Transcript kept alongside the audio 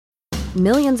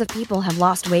Millions of people have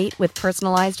lost weight with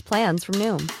personalized plans from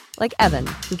Noom. Like Evan,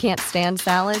 who can't stand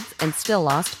salads and still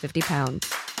lost 50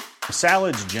 pounds.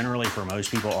 Salads generally for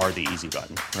most people are the easy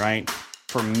button, right?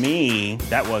 For me,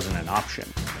 that wasn't an option.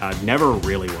 I never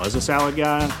really was a salad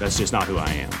guy. That's just not who I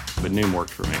am. But Noom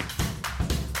worked for me.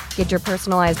 Get your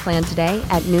personalized plan today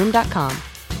at Noom.com.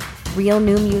 Real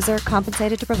Noom user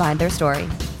compensated to provide their story.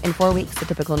 In 4 weeks, the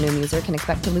typical Noom user can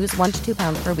expect to lose 1 to 2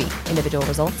 pounds per week. Individual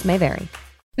results may vary.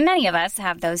 Many of us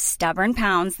have those stubborn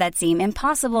pounds that seem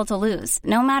impossible to lose,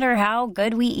 no matter how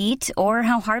good we eat or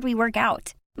how hard we work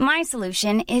out. My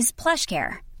solution is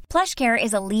PlushCare. PlushCare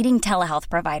is a leading telehealth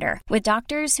provider with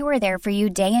doctors who are there for you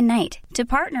day and night to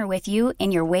partner with you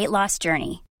in your weight loss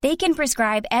journey. They can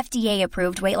prescribe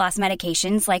FDA-approved weight loss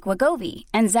medications like Wegovy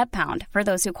and Zepbound for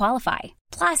those who qualify.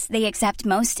 Plus, they accept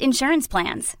most insurance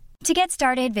plans. To get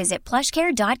started, visit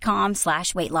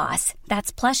plushcare.com/weightloss.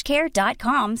 That's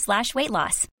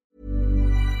plushcare.com/weightloss.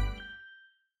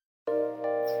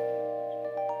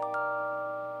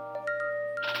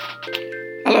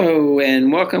 Hello,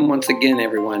 and welcome once again,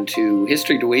 everyone, to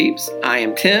History Dweebs. I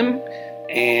am Tim,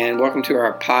 and welcome to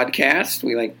our podcast.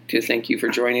 We'd like to thank you for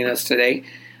joining us today.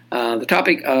 The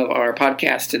topic of our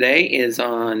podcast today is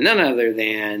on none other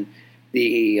than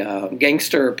the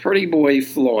gangster Pretty Boy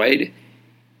Floyd.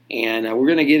 And we're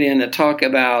going to get in to talk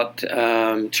about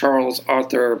Charles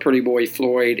Arthur Pretty Boy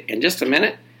Floyd in just a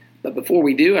minute. But before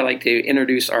we do, I'd like to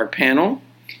introduce our panel.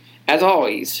 As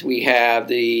always, we have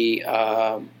the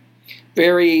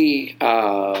very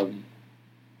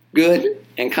good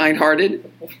and kind-hearted.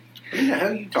 What the hell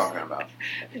are you talking about?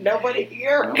 Nobody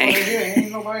here. Nobody here.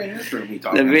 Ain't nobody in this room we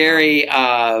talking The about. very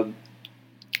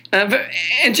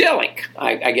angelic,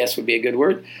 I guess would be a good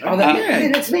word. Oh,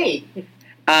 then it's me.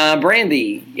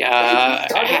 Brandy,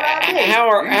 how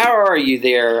are you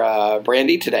there,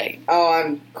 Brandy, today? Oh,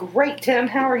 I'm great, Tim.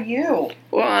 How are you?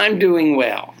 Well, I'm doing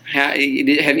well. Have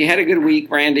you had a good week,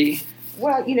 Brandy?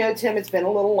 Well, Tim, it's been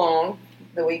a little long.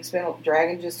 The week's been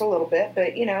dragging just a little bit,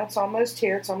 but, it's almost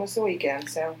here. It's almost the weekend,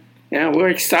 so. Yeah, we're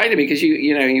excited because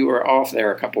you were off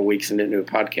there a couple of weeks and didn't do a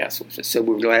podcast with us, so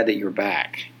we're glad that you're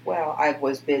back. Well, I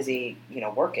was busy,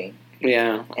 working.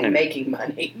 Yeah, and making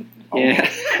money. Yeah,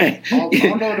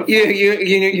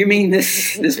 you mean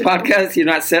this podcast? You're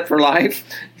not set for life?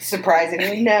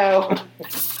 Surprisingly, no.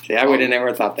 See, I would have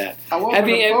never thought that.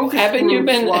 However, haven't you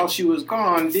been while she was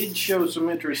gone? Did show some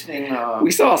interesting. We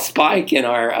saw a spike in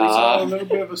our. We saw a little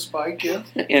bit of a spike, yeah.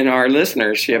 In our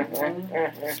listenership.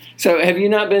 So, have you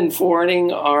not been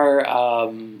forwarding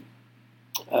our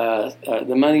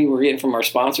the money we're getting from our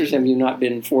sponsors? Have you not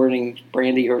been forwarding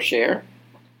Brandy her share?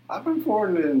 I've been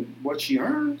forwarding what she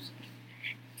earns.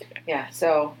 Yeah,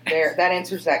 so that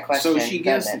answers that question. So she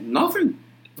gets nothing.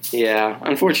 Yeah,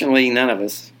 unfortunately, none of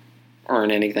us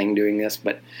earn anything doing this,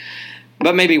 but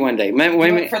maybe one day. Do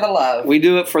it for the love. We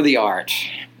do it for the art.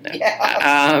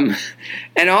 Yes.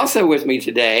 And also with me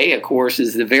today, of course,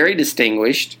 is the very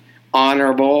distinguished,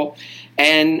 honorable,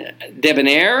 and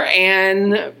debonair,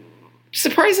 and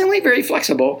surprisingly very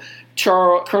flexible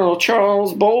Colonel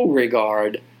Charles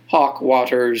Beauregard Hawk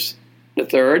Waters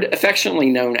III, affectionately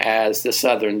known as the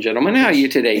Southern Gentleman. How are you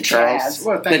today, Charles?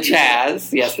 Well, the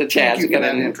Chaz. Yes, the Chaz. Thank you for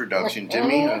that introduction to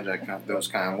me, those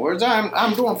kind of words.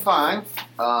 I'm doing fine.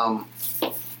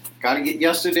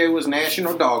 Yesterday was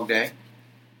National Dog Day.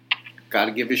 Got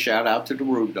to give a shout out to the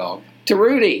Rude Dog. To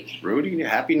Rudy. Rudy,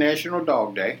 happy National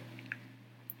Dog Day.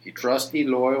 He trusty,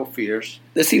 loyal, fierce.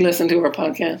 Does he listen to our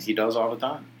podcast? He does all the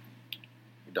time.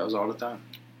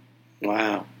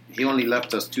 Wow. He only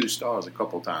left us 2 stars a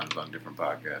couple times on different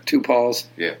podcasts. 2 paws.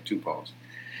 Yeah, 2 paws.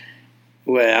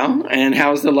 Well, and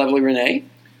how's the lovely Renee?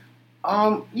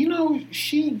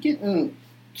 She getting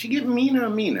meaner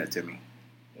and meaner to me.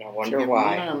 I wonder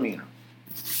why. Meaner and meaner.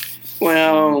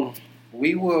 Well,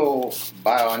 we will,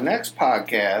 by our next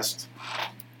podcast,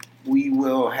 we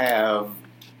will have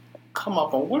come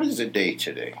up on, what is the date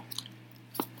today?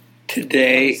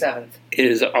 Today 27th.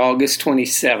 is August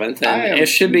 27th, and this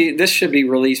should be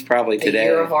released probably today.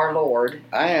 The year of our Lord.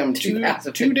 I am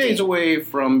 2 days away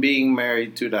from being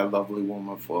married to that lovely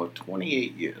woman for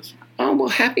 28 years. Oh, well,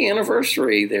 happy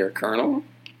anniversary there, Colonel.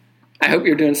 I hope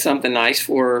you're doing something nice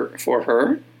for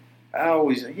her.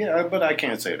 But I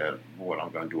can't say that what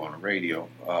I'm going to do on the radio.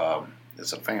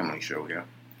 It's a family show here.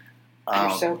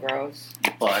 You're so gross.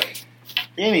 But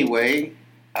anyway,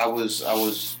 I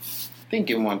was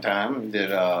thinking one time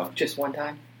that just one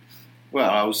time. Well,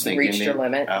 I was thinking reached your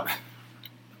limit. I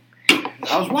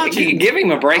was watching. Give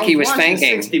him a break. He was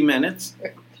thinking 60 Minutes,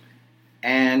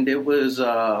 and it was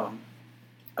a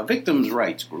victims'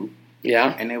 rights group.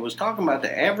 Yeah, and it was talking about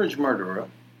the average murderer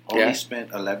Only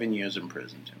spent 11 years in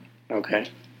prison, Timmy. Okay.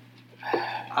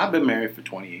 I've been married for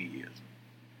 28 years.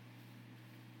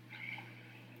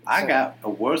 I got a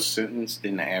worse sentence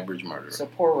than the average murderer. So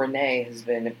poor Renee has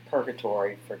been in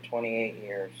purgatory for 28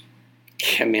 years.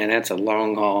 Yeah, man, that's a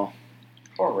long haul.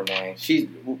 Poor Renee.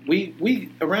 We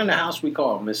around the house we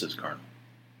call her Mrs. Colonel.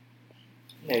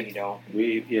 No, you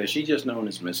don't. She's just known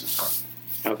as Mrs.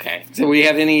 Colonel. Okay. So we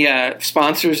have any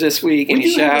sponsors this week? Any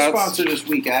We do have a shout-outs? sponsor this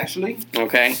week, actually.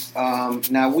 Okay.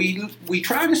 Now, we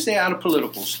try to stay out of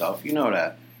political stuff. You know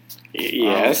that.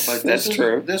 Yes, but that's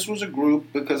true. This was a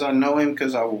group because I know him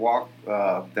because I walk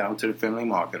down to the Findlay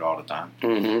Market all the time.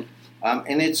 Mm-hmm.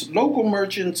 And it's local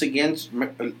merchants against,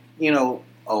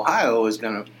 Ohio is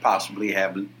going to possibly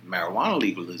have marijuana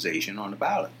legalization on the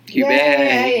ballot. You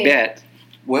bet.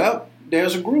 Well,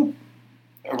 there's a group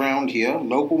around here,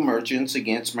 local merchants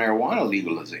against marijuana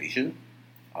legalization.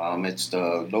 It's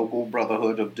the local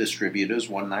Brotherhood of Distributors,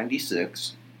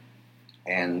 196.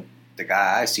 And the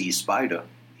guy I see, Spider,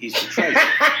 he's the treasurer.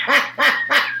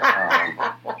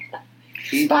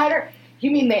 Spider?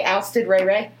 You mean they ousted Ray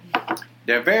Ray?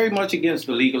 They're very much against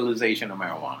the legalization of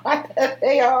marijuana. I bet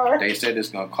they are. They said it's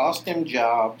going to cost them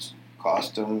jobs,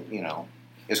 cost them,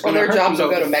 it's Well, going to their hurt jobs the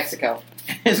will go to Mexico.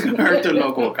 It's going to hurt the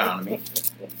local economy.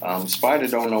 Spider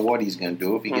don't know what he's going to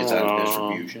do if he gets out of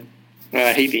distribution.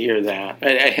 I hate to hear that.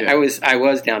 I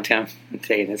was downtown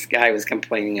today, and this guy was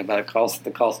complaining about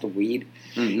the cost of weed,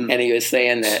 Mm-hmm. and he was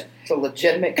saying that It's a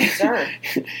legitimate concern.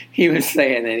 he was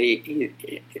saying that he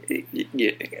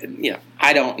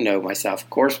I don't know myself, of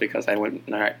course, because I wouldn't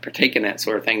partake in that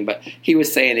sort of thing. But he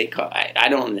was saying I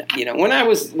don't, when I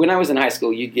was in high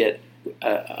school, you'd get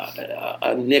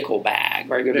a nickel bag,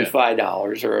 right? It would be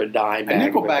 $5 or a dime bag. A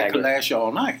nickel bag could last you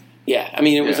all night. Yeah, I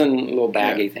mean it was a little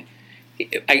baggy thing.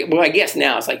 I guess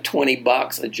now it's like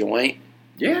 $20 a joint.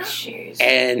 Yeah. Jeez.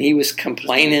 And he was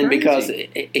complaining because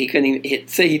he couldn't even.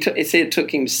 It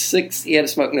took him 6. He had to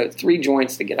smoke 3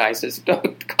 joints to get ISIS.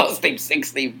 It cost him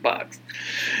 $60.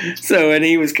 So, and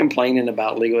he was complaining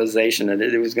about legalization and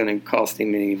it was going to cost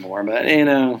him any more. But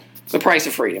the price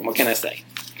of freedom. What can I say?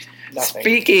 Nothing.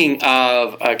 Speaking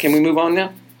of, can we move on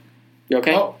now? You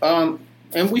okay? Oh,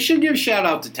 and we should give a shout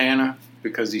out to Tanner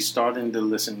because he's starting to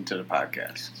listen to the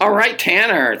podcast. All right,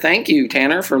 Tanner. Thank you,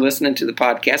 Tanner, for listening to the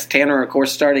podcast. Tanner, of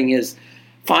course, starting his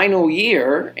final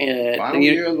year at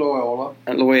Loyola.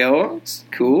 At Loyola. It's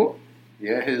cool.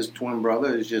 Yeah, his twin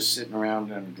brother is just sitting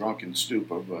around in a drunken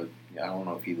stupor, but I don't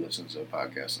know if he listens to the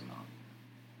podcast or not.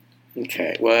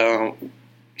 Okay, well,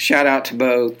 shout out to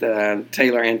both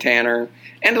Taylor and Tanner,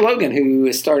 and to Logan, who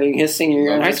is starting his senior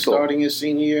year in high school. Starting his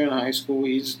senior year in high school.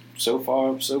 He's so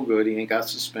far so good. He ain't got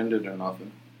suspended or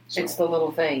nothing. So. It's the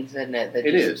little things, isn't it?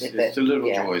 It is. It's the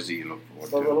little joys that you look forward to.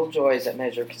 The little joys that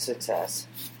measure success.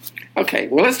 Okay,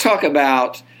 well, let's talk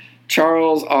about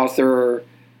Charles Arthur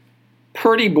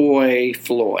Purdy Boy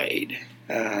Floyd.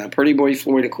 Purdy Boy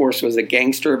Floyd, of course, was a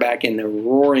gangster back in the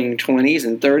roaring 20s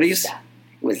and 30s.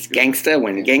 Was gangsta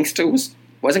when gangsta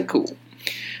wasn't cool.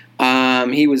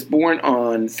 He was born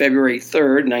on February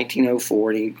 3rd,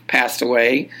 1904, and he passed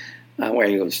away, where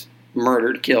he was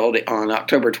killed on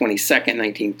October 22nd,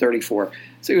 1934.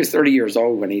 So he was 30 years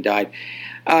old when he died.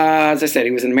 As I said,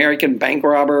 he was an American bank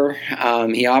robber.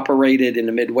 He operated in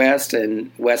the Midwest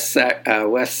and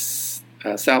Southwest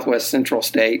Central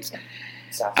states.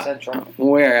 South Central.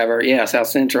 Wherever, yeah, South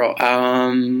Central.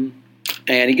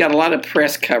 And he got a lot of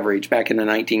press coverage back in the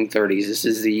 1930s. This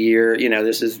is the year,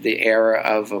 this is the era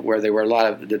of where there were a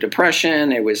lot of the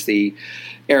Depression. It was the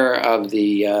era of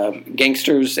the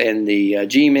gangsters and the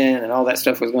G-men and all that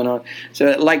stuff was going on.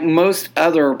 So like most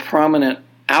other prominent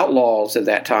outlaws of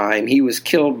that time, he was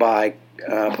killed by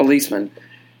policemen.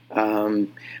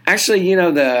 Actually,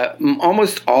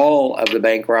 almost all of the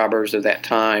bank robbers of that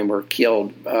time were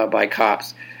killed by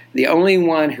cops. The only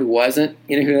one who wasn't,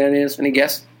 you know who that is? Any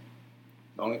guess?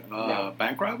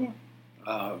 Bank robber?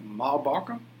 Ma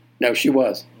Barker? No, she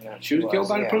was. No, She was killed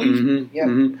by the police? Mm-hmm. Yep.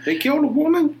 Mm-hmm. They killed a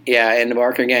woman? Yeah, in the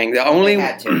Barker gang. The only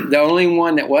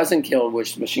one that wasn't killed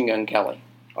was Machine Gun Kelly.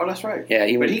 Oh, that's right. Yeah,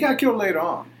 he got killed later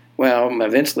on. Well,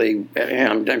 eventually,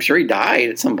 I'm sure he died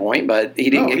at some point, but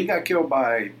he didn't. He got killed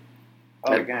by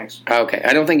other gangsters. Okay,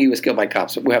 I don't think he was killed by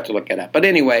cops. We'll have to look that up. But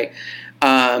anyway,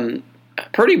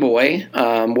 Purdy Boy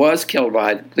was killed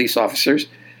by police officers,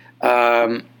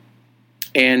 and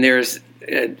there's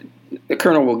the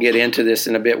Colonel will get into this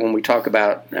in a bit when we talk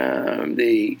about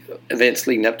the events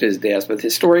leading up to his death. But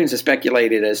historians have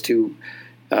speculated as to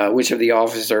which of the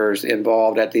officers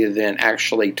involved at the event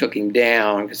actually took him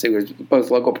down, because it was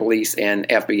both local police and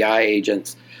FBI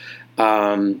agents.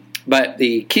 But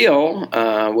the kill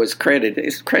was credited.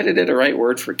 Is credited the right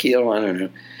word for kill? I don't know.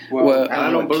 Well, I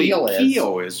don't believe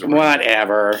Keel is.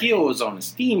 Whatever. Keel was on a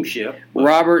steamship.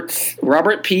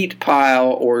 Robert Pete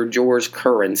Pyle or George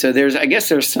Curran. So I guess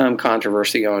there's some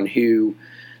controversy on who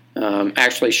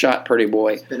actually shot Pretty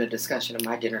Boy. It's been a discussion at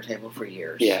my dinner table for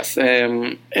years. Yes,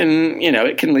 and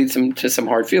it can lead to some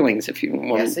hard feelings if you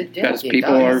want. Yes, it does. Because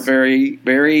people are very,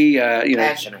 very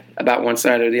passionate about one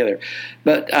side or the other.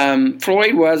 But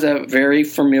Floyd was a very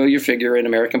familiar figure in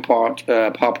American pop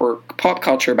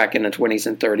culture back in the 20s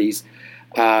and 30s.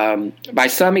 By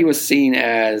some, he was seen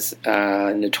as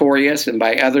notorious, and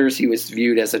by others, he was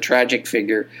viewed as a tragic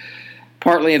figure,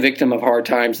 partly a victim of hard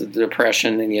times of the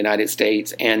Depression in the United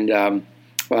States. And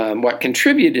what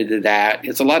contributed to that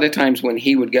is a lot of times when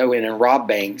he would go in and rob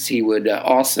banks, he would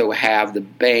also have the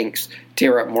banks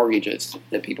tear up mortgages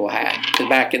that people had. Because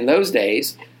back in those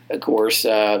days, of course,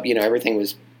 everything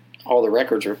was, all the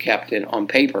records were kept on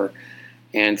paper.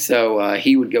 And so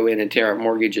he would go in and tear up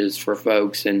mortgages for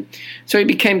folks. And so he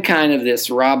became kind of this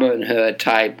Robin Hood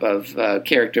type of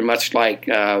character, much like,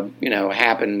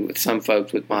 happened with some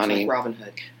folks with Bonnie. Like Robin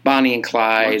Hood. Bonnie and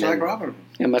Clyde. Much like Robin Hood.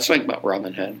 Yeah, much like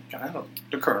Robin Hood. Kind of.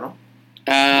 The Colonel.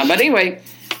 But anyway,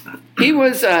 he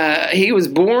was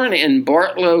born in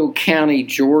Bartow County,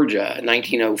 Georgia, in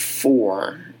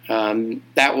 1904.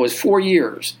 That was 4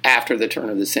 years after the turn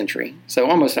of the century, so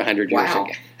almost 100 years ago.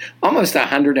 Almost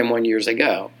 101 years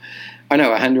ago.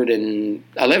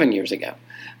 111 years ago.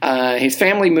 His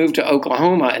family moved to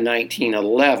Oklahoma in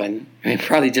 1911,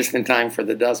 probably just in time for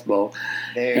the Dust Bowl.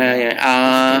 There you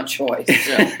go. Good choice.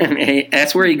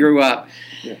 That's where he grew up.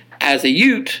 Yeah. As a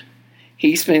Ute,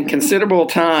 he spent considerable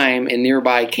time in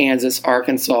nearby Kansas,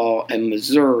 Arkansas, and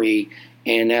Missouri,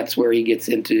 and that's where he gets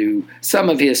into some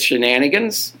of his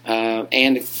shenanigans.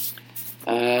 And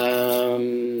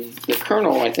the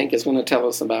Colonel, I think, is going to tell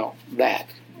us about that.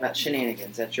 About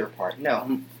shenanigans, that's your part.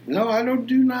 No, I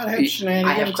do not have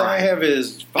shenanigans. I have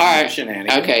his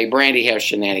shenanigans. Okay, Brandy has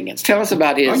shenanigans. Tell us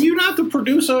about his. Are you not the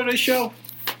producer of the show?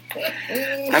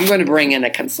 I'm going to bring in a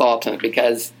consultant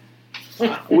because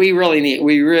we really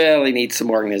need some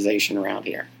organization around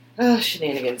here. Oh,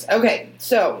 shenanigans. Okay,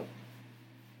 so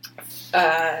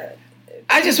I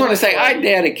just want to say I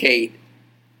dedicate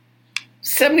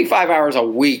 75 hours a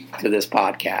week to this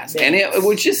podcast, and I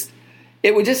would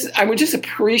just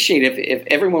appreciate if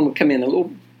everyone would come in a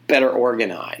little better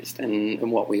organized than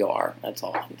what we are. That's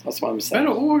all. That's what I'm saying.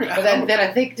 Better organized. But then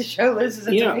I think the show loses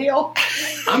its appeal.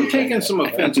 I'm taking some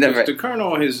offense because the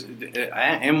Colonel has,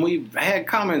 and we've had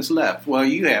comments left. Well,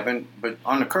 you haven't, but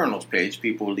on the Colonel's page,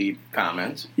 people leave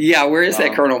comments. Yeah, where is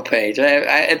that Colonel page?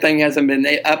 That thing hasn't been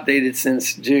updated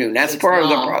since June. That's part of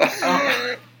the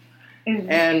problem.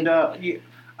 And I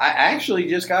actually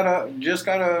just gotta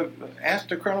ask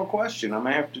the Colonel a question. I'm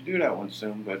gonna have to do that one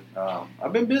soon, but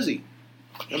I've been busy.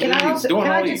 Can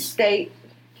I just state?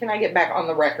 Can I get back on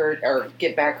the record or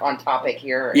get back on topic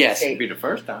here? Yes, it'd be the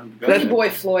first time. Pretty Boy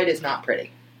Floyd is not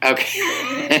pretty.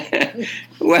 Okay.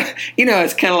 Well,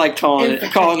 it's kind of like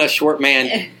calling a short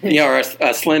man, or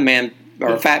a slim man,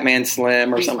 or a fat man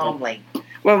slim, or He's something. Homely.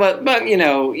 Well, but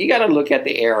you got to look at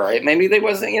the era. Maybe there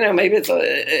wasn't. Maybe it's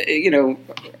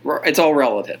it's all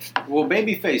relative. Well,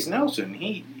 Babyface Nelson,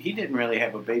 he didn't really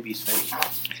have a baby's face.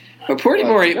 But Pretty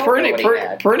Boy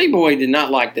did not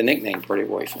like the nickname Pretty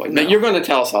Boy Floyd. No. But you're going to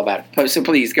tell us all about it. So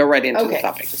please go right into the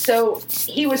topic. So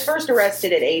he was first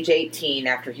arrested at age 18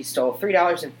 after he stole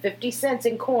 $3.50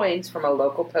 in coins from a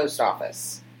local post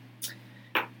office.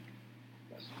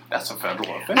 That's a federal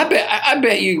offense. I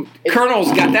bet you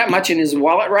Colonel's got that much in his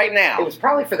wallet right now. It was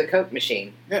probably for the Coke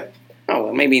machine. Yeah. Oh,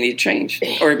 well, maybe he needed change.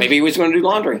 Or maybe he was going to do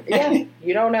laundry. Yeah,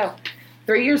 you don't know.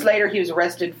 3 years later, he was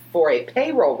arrested for a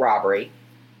payroll robbery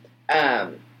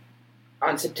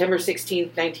on September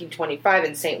 16th, 1925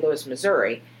 in St. Louis,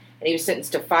 Missouri, and he was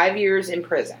sentenced to 5 years in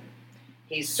prison.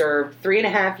 He served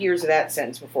 3.5 years of that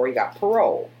sentence before he got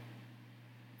parole.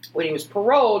 When he was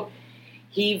paroled,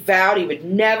 he vowed he would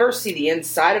never see the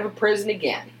inside of a prison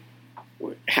again.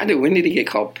 When did he get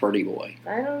called Pretty Boy?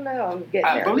 I don't know. I'm getting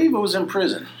there. I believe it was in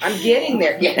prison. I'm getting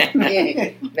there. Yeah.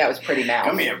 That was Pretty Mouth.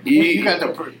 Come here. You got the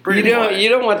Pretty Boy. You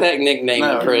don't want that nickname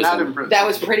in prison. Not in prison. That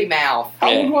was Pretty Mouth.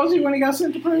 How old was he when he got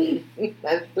sent to prison?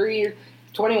 3 years.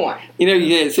 21.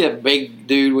 You see a big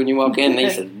dude when you walk in, and he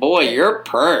says, "Boy, you're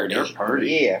purty." You're purty.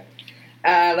 Yeah.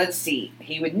 Let's see.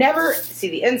 He would never see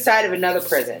the inside of another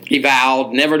prison. He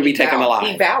vowed never to be taken alive.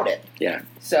 He vowed it. Yeah.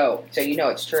 So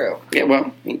it's true. Yeah,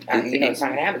 well, it's not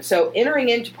going to happen. So entering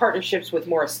into partnerships with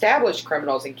more established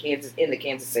criminals in the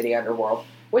Kansas City underworld,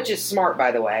 which is smart,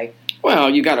 by the way. Well,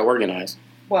 you got to organize.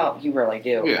 Well, you really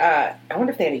do. Yeah. I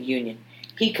wonder if they had a union.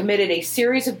 He committed a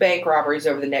series of bank robberies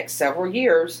over the next several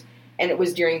years, and it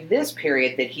was during this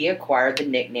period that he acquired the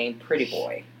nickname Pretty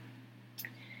Boy.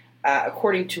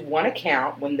 According to one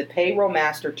account, when the payroll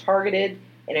master targeted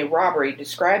in a robbery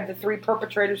described the three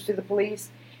perpetrators to the police,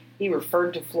 he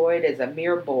referred to Floyd as a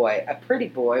mere boy, a pretty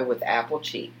boy with apple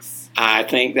cheeks. I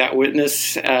think that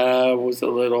witness was a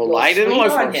little light and low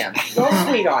on him. A little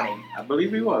sweet on him. I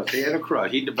believe he was. He had a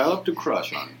crush. He developed a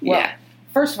crush on him. Well, yeah.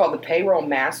 First of all, the payroll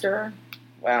master,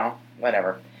 well,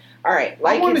 whatever. All right.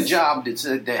 I want a job that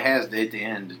has at the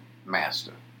end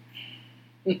master.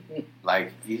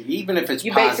 Like, even if it's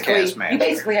podcast master. You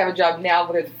basically have a job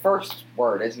now where the first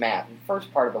word is the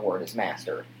first part of the word is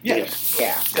master. Yes.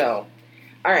 Yeah, so,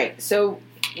 all right. So,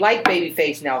 like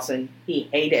Babyface Nelson, he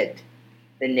hated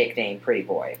the nickname Pretty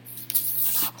Boy.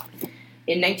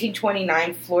 In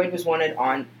 1929, Floyd was wanted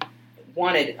on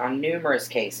numerous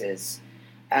cases.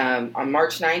 On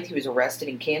March 9th, he was arrested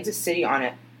in Kansas City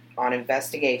on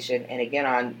investigation, and again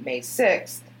on May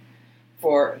 6th,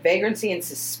 for vagrancy and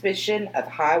suspicion of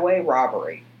highway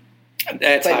robbery.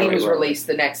 But he was released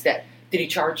the next day. Did he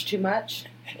charge too much?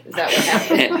 Is that what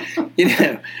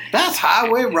happened? That's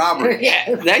highway robbery.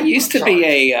 Yeah. That used to be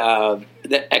a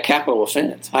capital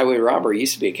offense. Highway robbery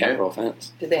used to be a capital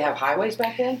offense. Did they have highways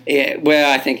back then? Yeah.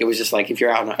 Well, I think it was just like if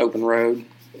you're out on an open road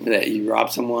that you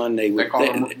rob someone, they call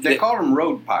them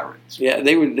road pirates. Yeah,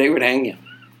 they would hang you.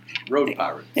 Road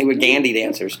pirates. They were gandy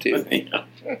dancers too.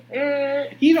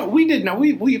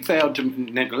 We failed to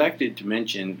neglected to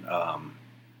mention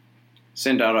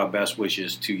send out our best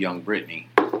wishes to young Brittany,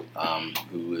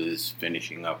 who is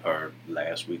finishing up her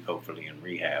last week, hopefully in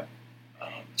rehab.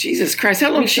 Jesus Christ,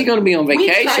 how long is she going to be on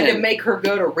vacation? We tried to make her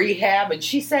go to rehab, and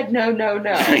she said no.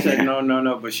 She said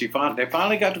no, but they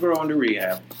finally got to go on to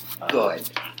rehab. Good.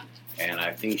 And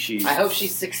I think I hope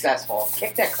she's successful.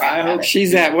 Kick that crap out of it.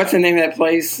 She's at, what's the name of that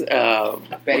place?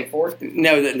 Betty Ford?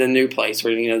 No, the new place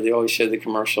where, they always show the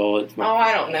commercial.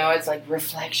 I don't know. It's like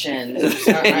Reflections.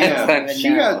 She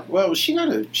got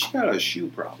a shoe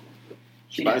problem.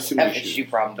 She does have a shoe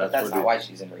problem, but that's not why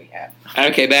she's in rehab.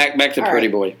 Okay, back to Pretty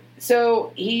Boy.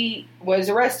 So he was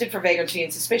arrested for vagrancy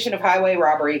and suspicion of highway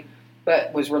robbery,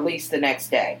 but was released the next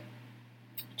day.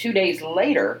 2 days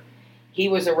later, he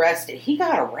was arrested. He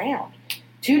got around.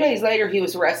 2 days later, he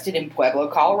was arrested in Pueblo,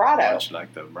 Colorado. Much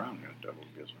like the Brown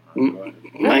double.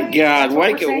 My God,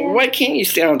 why can't you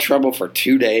stay out of trouble for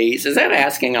 2 days? Is that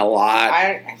asking a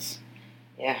lot?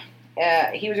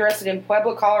 He was arrested in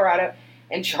Pueblo, Colorado,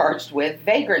 and charged with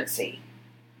vagrancy.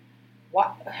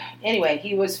 What? Anyway,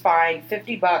 he was fined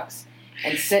 $50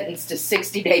 and sentenced to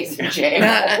 60 days in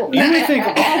jail. You would think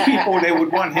of all people, they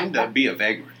would want him to be a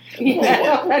vagrant.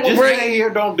 Just stay here,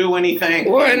 don't do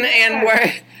anything. Well, and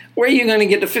where are you going to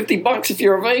get the $50 if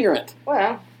you're a vagrant?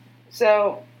 Well,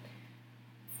 so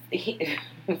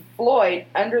Floyd,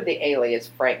 under the alias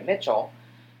Frank Mitchell,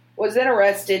 was then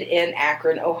arrested in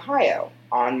Akron, Ohio,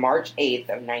 on March 8th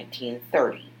of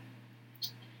 1930.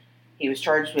 He was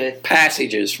charged with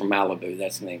Passages from Malibu.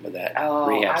 That's the name of that. Oh,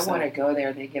 rehab I want to go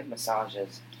there. They give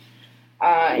massages.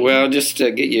 Well, just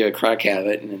get you a crack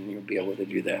habit, and then you'll be able to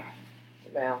do that.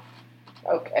 Well,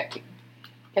 okay.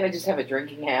 Can I just have a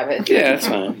drinking habit? Yeah, that's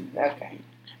fine. Okay.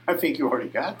 I think you already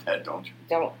got that, don't you?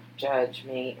 Don't judge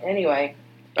me. Anyway.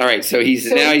 All right, so he's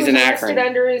in Akron.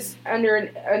 Under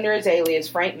his alias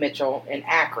Frank Mitchell in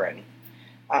Akron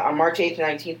on March 8th,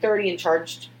 1930,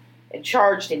 and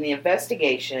charged in the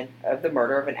investigation of the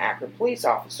murder of an Akron police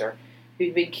officer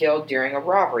who'd been killed during a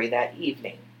robbery that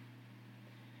evening.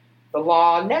 The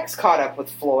law next caught up with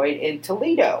Floyd in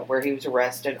Toledo, where he was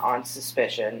arrested on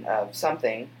suspicion of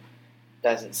something,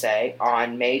 doesn't say,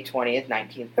 on May 20th,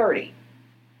 1930.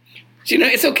 So,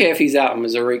 it's okay if he's out in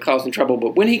Missouri causing trouble,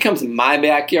 but when he comes in my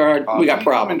backyard, we got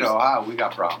problems. Into Ohio, we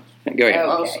got problems. Go ahead.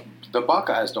 Okay. The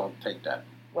Buckeyes don't take that.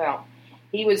 Well,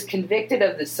 he was convicted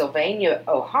of the Sylvania,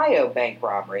 Ohio bank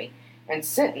robbery and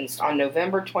sentenced on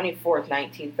November 24th,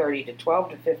 1930 to 12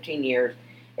 to 15 years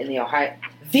in the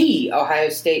Ohio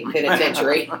State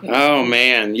Penitentiary. Oh,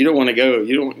 man. You don't want to go.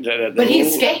 But he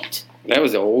escaped. That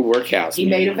was the old workhouse. He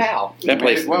made a vow. He did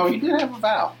have a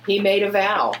vow. He made a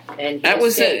vow. And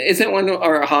is it one of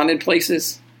our haunted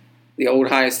places? The old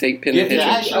Ohio State Penitentiary?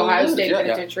 Yeah, the Ohio State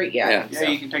Penitentiary, yeah. Yeah,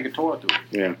 you can take a tour through it.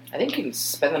 Yeah. I think you can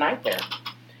spend the night there.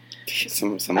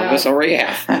 Some of us already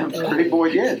have. Pretty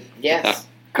boy did. Yes.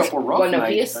 A couple of rough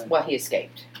nights. He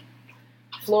escaped.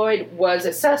 Floyd was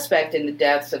a suspect in the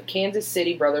deaths of Kansas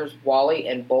City brothers Wally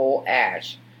and Bull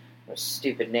Ash. Those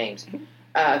stupid names.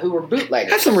 Who were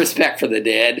bootleggers. Have some respect for the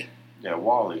dead. Yeah,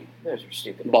 Wally. Those are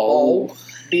stupid. Bull.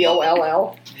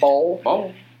 B-O-L-L.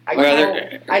 Bull.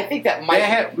 I think that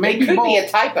might maybe it could be both.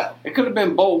 a typo. It could have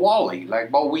been Bo Wally,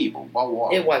 like Bo Weevil. Bo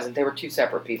Wally. It wasn't. They were two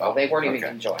separate people. They weren't even Okay.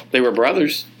 conjoined. They were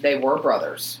brothers. They were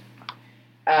brothers.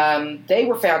 They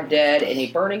were found dead in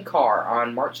a burning car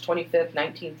on March 25th,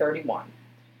 1931.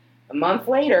 A month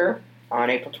later, on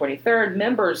April 23rd,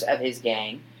 members of his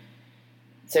gang,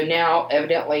 so now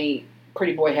evidently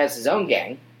Pretty Boy has his own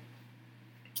gang,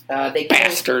 they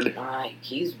Bastard.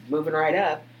 he's moving right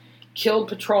up, killed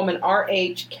patrolman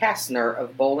R.H. Kastner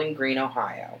of Bowling Green,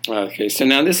 Ohio. Okay, so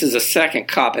now this is the second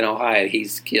cop in Ohio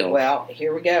he's killed. Well,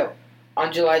 here we go.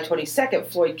 On July 22nd,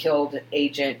 Floyd killed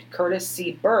Agent Curtis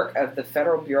C. Burke of the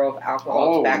Federal Bureau of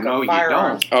Alcohol, Tobacco, no, you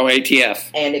Firearms, Oh, ATF.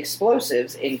 and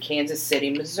Explosives in Kansas City,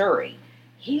 Missouri.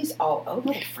 He's all over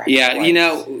the front. Yeah, you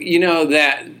know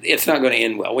that it's not going to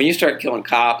end well. When you start killing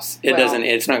cops, it's not going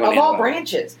to Of end all well.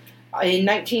 branches. In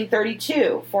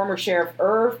 1932, former Sheriff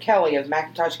Irv Kelly of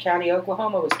McIntosh County,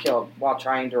 Oklahoma, was killed while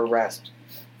trying to arrest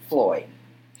Floyd.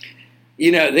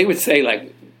 You know, they would say,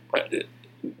 like,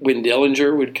 when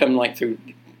Dillinger would come, like, through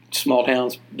small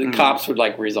towns, the cops would,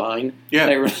 like, resign. Yeah.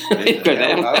 They were,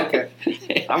 Okay.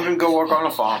 I'm going to go work on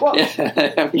a farm.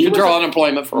 Well, you draw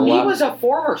unemployment for a while. he was a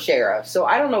former sheriff, so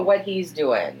I don't know what he's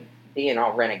doing, being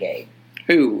all renegade.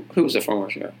 Who was a former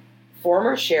sheriff?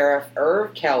 Former Sheriff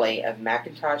Irv Kelly of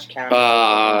McIntosh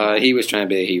County. He was trying to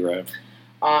be a hero.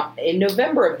 In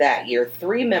November of that year,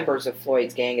 3 members of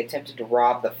Floyd's gang attempted to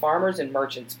rob the Farmers and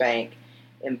Merchants Bank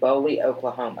in Boley,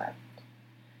 Oklahoma.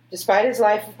 Despite his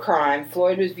life of crime,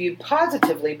 Floyd was viewed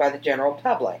positively by the general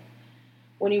public.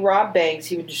 When he robbed banks,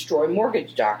 he would destroy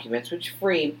mortgage documents, which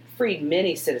freed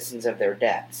many citizens of their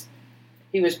debts.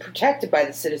 He was protected by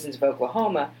the citizens of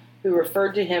Oklahoma, who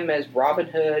referred to him as Robin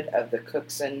Hood of the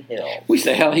Cookson Hills. We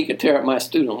say, hell, he could tear up my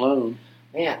student loan.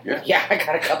 Man, yeah, I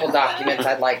got a couple documents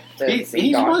I'd like to see.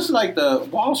 He gone. was like the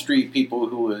Wall Street people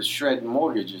who was shredding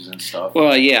mortgages and stuff.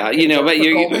 Well, yeah, but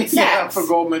Goldman Sachs. For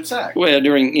Goldman Sachs. well,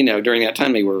 during that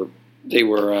time they were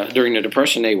during the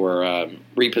Depression they were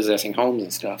repossessing homes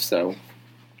and stuff. So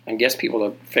I guess people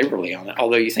look favorably on it.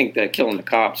 Although you think that killing the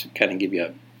cops would kind of give you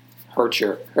a hurt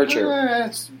your.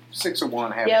 That's 6 of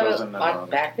one, half Yeah, dozen but of the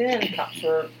other. back then, cops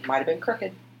might have been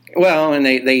crooked. Well, and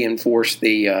they enforced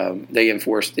the They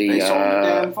sold the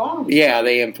damn farms. yeah,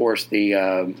 they enforced the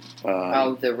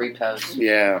The repos.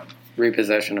 yeah,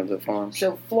 repossession of the farms.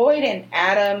 So Floyd and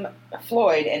Adam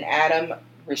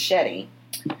Richetti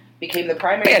became the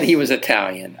primary. And he was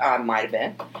Italian. Might have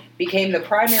been became the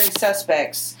primary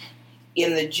suspects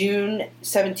in the June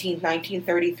 17,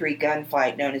 1933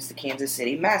 gunfight known as the Kansas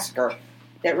City Massacre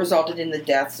that resulted in the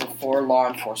deaths of 4 law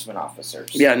enforcement officers.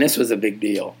 Yeah, and this was a big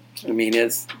deal. I mean,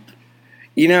 it's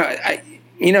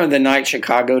the night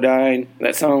Chicago died.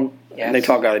 That song. Yes. They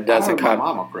talk about a I dozen heard my cops.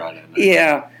 mama cry that night.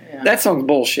 Yeah, Yeah. that song's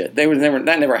bullshit.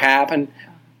 That never happened.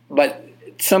 But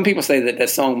some people say that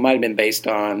song might have been based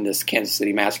on this Kansas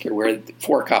City Massacre where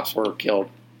 4 cops were killed.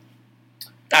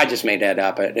 I just made that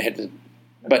up.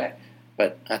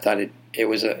 But I thought it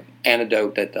was an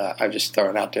anecdote that I've just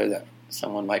thrown out there that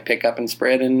someone might pick up and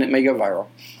spread, and it may go viral.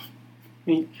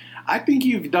 I think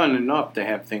you've done enough to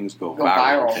have things go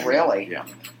viral, Tim. really. Yeah.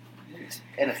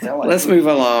 Penicillin. Let's move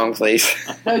along, please.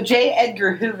 No, J.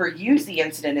 Edgar Hoover used the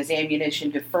incident as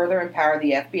ammunition to further empower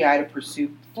the FBI to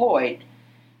pursue Floyd.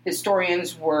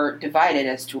 Historians are divided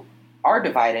as to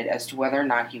whether or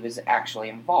not he was actually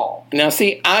involved. Now,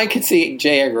 see, I could see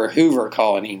J. Edgar Hoover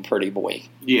calling him Pretty Boy.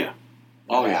 Yeah.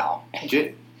 Oh, Wow. yeah.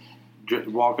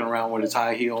 Walking around with his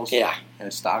high heels. Yeah.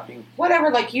 And stocking. Whatever,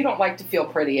 like you don't like to feel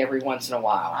pretty every once in a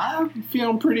while. I'm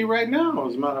feeling pretty right now,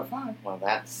 as a matter of fact. Well,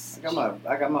 that's...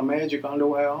 I got my magic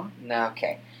underwear on. No,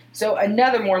 okay. So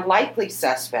another more likely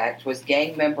suspect was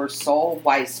gang member Sol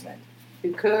Weissman,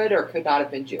 who could or could not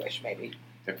have been Jewish, maybe.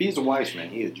 If he's a Weissman,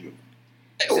 he a Jew.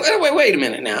 Wait a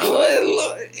minute now.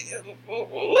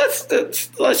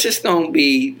 Let's just don't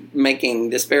be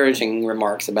making disparaging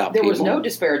remarks about There people. was no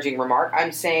disparaging remark.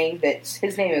 I'm saying that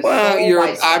his name is Well, Sol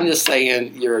Weissman. I'm just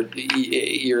saying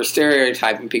you're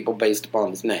stereotyping people based upon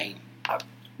his name.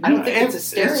 I don't think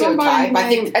it's a If somebody stereotype. I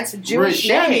think named that's a Jewish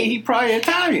Richetti, name. he probably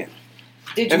Italian.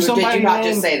 Did if you somebody not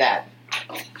just named- say that?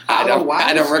 I don't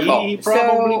recall. He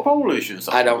probably So- Polish or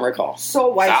something. I don't recall.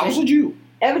 Sol I was a Weissman. Jew.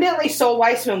 Evidently, Sol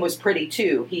Weissman was pretty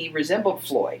too. He resembled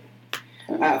Floyd.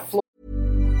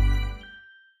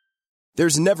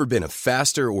 There's never been a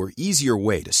faster or easier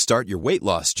way to start your weight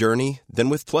loss journey than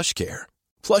with PlushCare.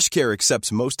 PlushCare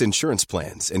accepts most insurance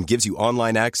plans and gives you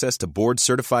online access to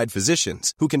board-certified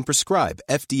physicians who can prescribe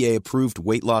FDA-approved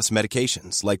weight loss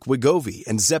medications like Wegovy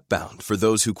and Zepbound for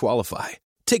those who qualify.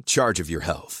 Take charge of your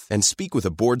health and speak with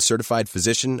a board-certified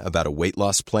physician about a weight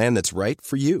loss plan that's right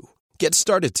for you. Get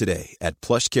started today at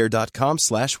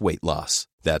plushcare.com/weight-loss.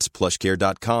 That's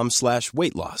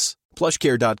plushcare.com/weight-loss.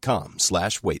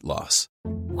 plushcare.com/weight-loss.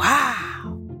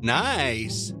 Wow.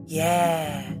 Nice.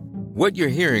 Yeah. What you're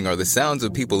hearing are the sounds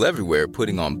of people everywhere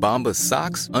putting on Bombas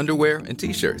socks, underwear, and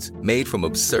T-shirts made from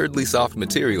absurdly soft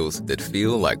materials that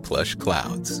feel like plush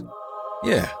clouds.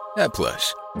 Yeah, that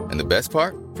plush. And the best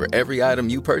part? For every item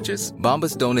you purchase,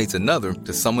 Bombas donates another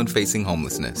to someone facing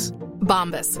homelessness.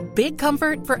 Bombas. Big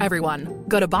comfort for everyone.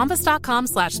 Go to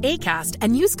bombas.com/ACAST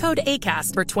and use code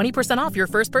ACAST for 20% off your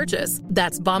first purchase.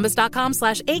 That's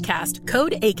bombas.com/ACAST.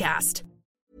 Code ACAST.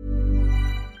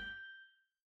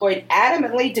 Floyd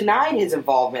adamantly denied his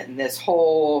involvement in this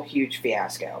whole huge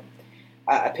fiasco.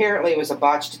 Apparently, it was a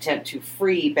botched attempt to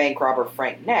free bank robber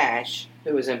Frank Nash,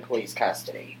 who was in police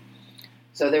custody.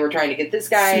 So they were trying to get this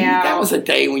guy out. That was a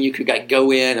day when you could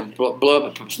go in and blow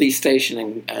up a police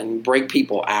station and break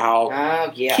people out.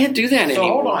 Oh, yeah. You can't do that So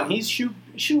anymore. hold on, he's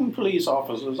shooting police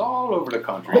officers all over the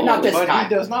country. But not this but time.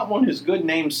 he does not want his good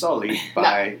name sullied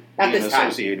by not being this time.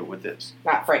 associated with this.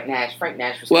 Not Frank Nash. Frank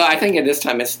Nash was... Well, I think at this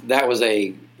time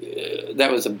the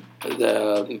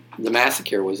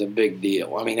massacre was a big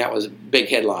deal. I mean, that was a big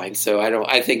headline. So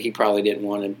I think he probably didn't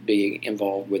want to be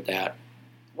involved with that.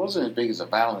 It wasn't as big as a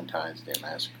Valentine's Day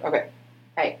massacre. Okay.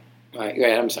 Hey. All right, go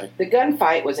ahead. I'm sorry. The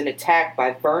gunfight was an attack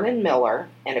by Vernon Miller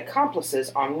and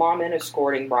accomplices on lawmen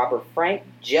escorting robber Frank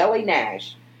Jelly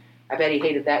Nash. I bet he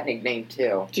hated that nickname,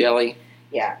 too. Jelly?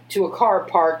 Yeah. To a car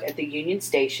parked at the Union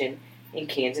Station in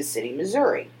Kansas City,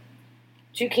 Missouri.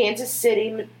 Two Kansas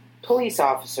City police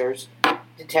officers,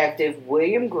 Detective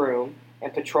William Groom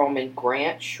and Patrolman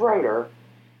Grant Schroeder,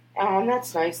 and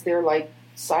that's nice, they're,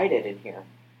 cited in here.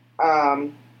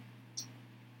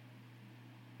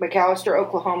 McAllister,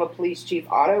 Oklahoma Police Chief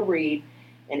Otto Reed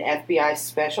and FBI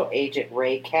Special Agent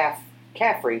Ray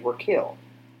Caffrey were killed.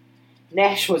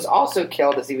 Nash was also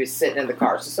killed as he was sitting in the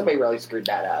car, so somebody really screwed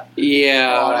that up.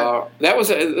 Yeah, that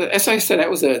was as I said,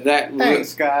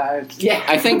 Thanks, guys. Yeah,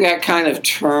 I think that kind of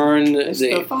turned It's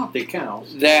the thought that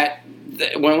counts.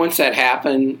 Once that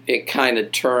happened, it kind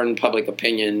of turned public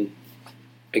opinion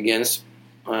against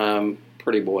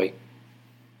Pretty Boy.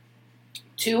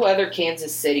 Two other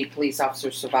Kansas City police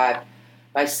officers survived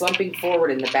by slumping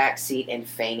forward in the back seat and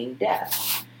feigning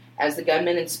death. As the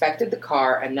gunman inspected the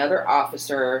car, another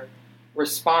officer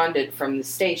responded from the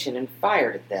station and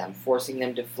fired at them, forcing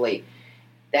them to flee.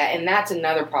 That's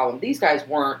another problem. These guys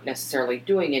weren't necessarily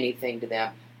doing anything to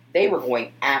them. They were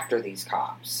going after these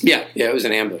cops. Yeah, it was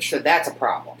an ambush. So that's a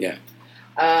problem. Yeah.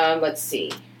 Let's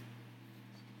see.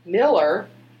 Miller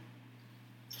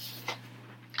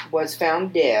was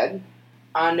found dead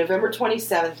on November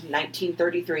 27th,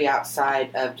 1933,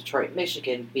 outside of Detroit,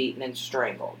 Michigan, beaten and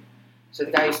strangled. So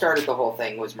the guy who started the whole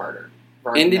thing was murdered.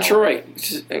 In Detroit,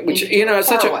 which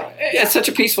it's such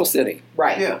a peaceful city.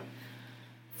 Right. Yeah.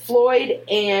 Floyd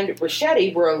and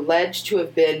Ricchetti were alleged to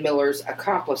have been Miller's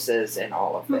accomplices in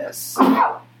all of this.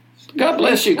 God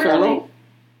bless you, Colonel.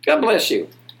 God bless you.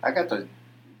 I got the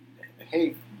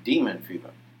demon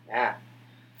fever. Yeah.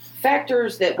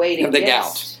 Factors that weighed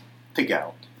against... The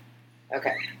gout.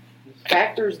 Okay.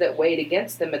 Factors that weighed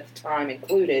against them at the time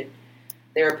included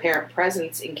their apparent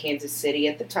presence in Kansas City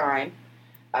at the time.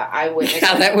 Eyewitness.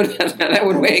 Yeah, that would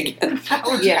weigh against. That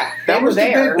was there.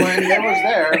 The big one. That was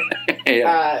there.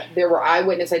 Yeah. There were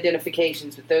eyewitness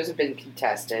identifications, but those have been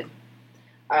contested.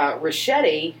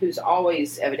 Ricchetti, who's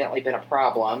always evidently been a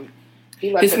problem,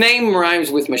 his name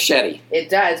rhymes with machete. It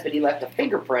does, but he left a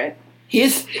fingerprint.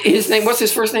 His name. What's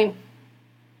his first name?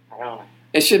 I don't know.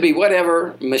 It should be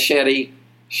whatever Machete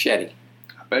Shetty.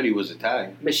 I bet he was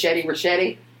Italian. Machete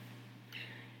Ricchetti.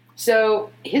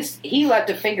 So he left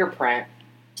a fingerprint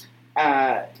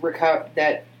that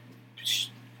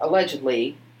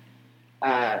allegedly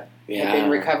had been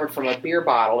recovered from a beer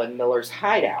bottle in Miller's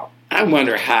hideout. I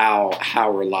wonder how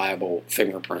reliable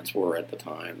fingerprints were at the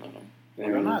time.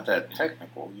 They're not that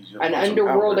technical. An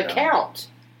underworld account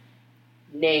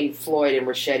named Floyd and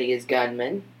Ricchetti as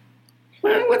gunmen.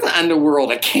 What's an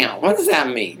underworld account? What does that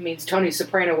mean? It means Tony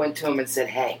Soprano went to him and said,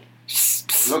 "Hey,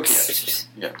 look here."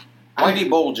 Yeah. Whitey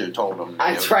Bulger told him.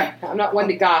 That's right. I'm not one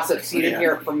to gossip, so you didn't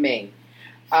hear it from me.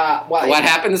 What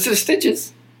happens to the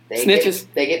stitches? Snitches.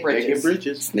 They get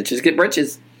britches. Snitches get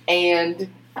britches. And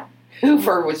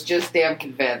Hoover was just damn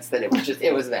convinced that it was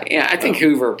them. Yeah, I think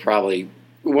Hoover probably,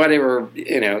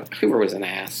 Hoover was an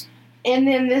ass. And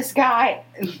then this guy,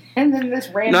 and then this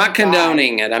random Not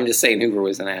condoning guy, it, I'm just saying Hoover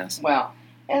was an ass. Well,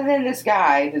 and then this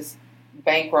guy, this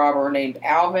bank robber named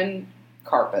Alvin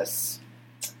Karpus,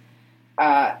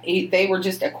 they were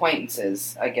just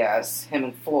acquaintances, I guess, him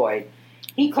and Floyd.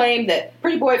 He claimed that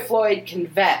Pretty Boy Floyd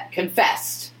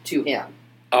confessed to him.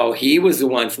 Oh, he was the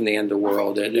one from the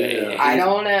underworld. I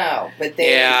don't know, but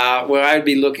well, I'd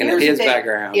be looking at his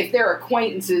background. If they're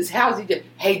acquaintances, how's he do?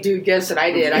 Hey, dude, guess what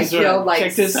I did? I killed like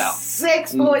check this out.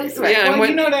 6 policemen. Yeah,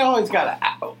 well, they always got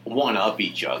to one-up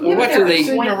each other. Yeah, what do they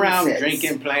sitting acquaintances. around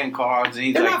drinking, playing cards? And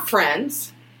he's They're like, not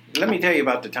friends. let me tell you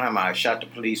about the time I shot the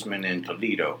policeman in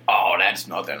Toledo. Oh, that's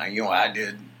nothing. I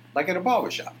did like at a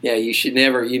barbershop. Yeah, you should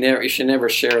never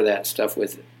share that stuff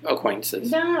with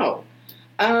acquaintances. No.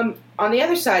 On the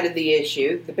other side of the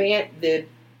issue, the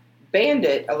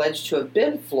bandit alleged to have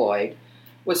been Floyd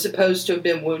was supposed to have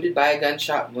been wounded by a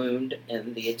gunshot wound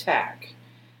in the attack.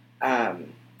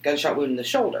 Gunshot wound in the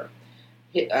shoulder.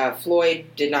 Floyd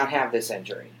did not have this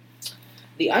injury.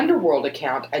 The underworld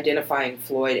account identifying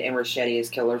Floyd and Ricchetti as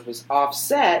killers was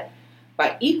offset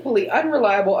by equally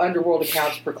unreliable underworld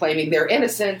accounts proclaiming their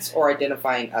innocence or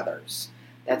identifying others.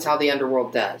 That's how the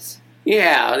underworld does.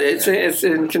 Yeah, it's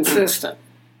inconsistent.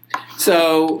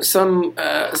 So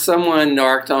someone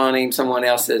narked on him. Someone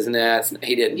else says, "Nah,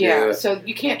 he didn't do it." Yeah, so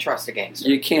you can't trust a gangster.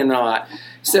 You cannot.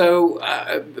 So,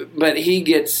 but he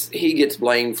gets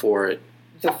blamed for it.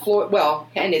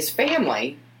 And his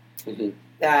family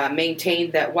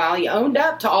maintained that while he owned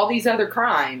up to all these other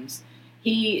crimes,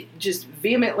 he just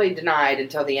vehemently denied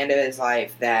until the end of his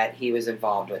life that he was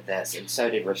involved with this, and so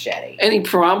did Ricchetti. And he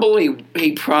probably,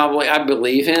 I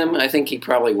believe him. I think he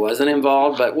probably wasn't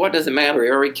involved, but what does it matter? He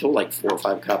already killed like 4 or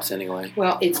 5 cops anyway.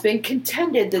 Well, it's been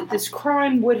contended that this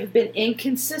crime would have been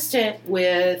inconsistent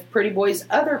with Pretty Boy's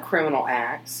other criminal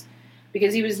acts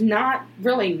because he was not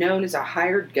really known as a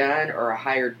hired gun or a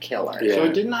hired killer. Yeah. So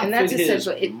it did not fit his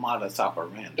essentially modus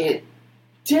operandi. It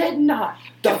did not.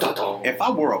 If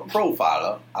I were a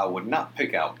profiler, I would not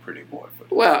pick out Pretty Boy for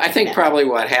this. Well, I think probably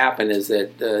what happened is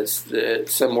that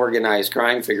some organized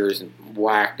crime figures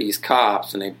whacked these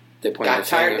cops, and they pointed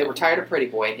tired. They were tired of Pretty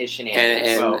Boy and his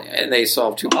shenanigans, and they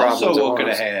solved 2 problems. Also, could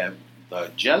have had the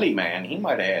Jelly Man. He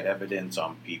might have had evidence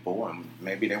on people, and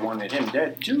maybe they wanted him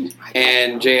dead too.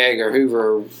 And J. Edgar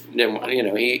Hoover,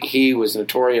 he was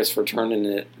notorious for turning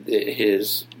the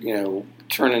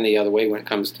other way when it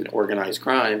comes to organized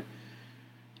crime.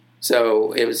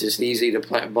 So it was just easy to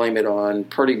blame it on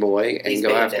Pretty Boy and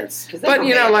go after. But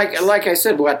like I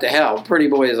said, what the hell? Pretty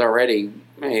Boy is already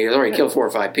killed 4 or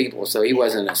 5 people, so he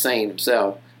wasn't a saint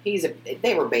himself.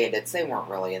 They were bandits. They weren't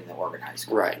really in the organized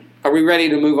crime. Right. Are we ready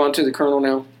to move on to the Colonel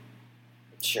now?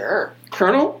 Sure.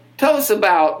 Colonel, tell us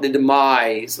about the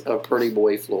demise of Pretty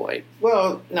Boy Floyd.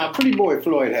 Well, now Pretty Boy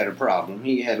Floyd had a problem.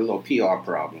 He had a little PR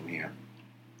problem here.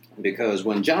 Because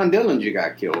when John Dillinger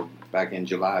got killed back in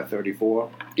July of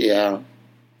 1934,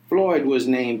 Floyd was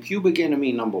named Public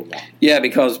Enemy number 1. Yeah,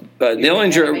 because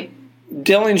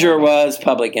Dillinger was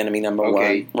Public Enemy number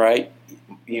 1, right?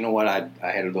 You know what? I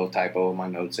had a little typo in my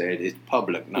notes. Said it's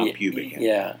public, not pubic.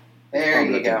 Yeah, there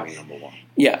you go. Enemy number 1.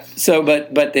 Yeah. So,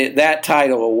 but that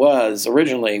title was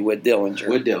originally with Dillinger.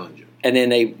 With Dillinger, and then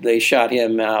they shot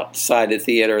him outside the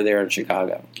theater there in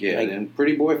Chicago. Yeah, and then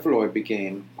Pretty Boy Floyd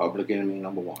became Public Enemy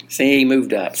number 1. See, he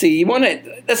moved up. See, you want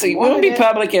to be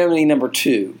Public Enemy number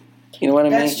 2. You know what I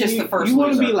mean? That's just the first. You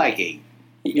want to be like 8.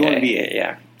 You want to be 8.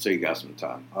 Yeah. So you got some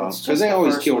time because they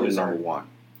always killed in number 1.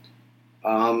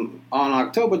 On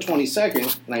October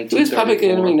 22nd, 1934. Who's Public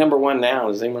Enemy number 1 now?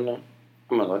 Does anyone know?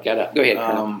 I'm going to look that up. Go ahead,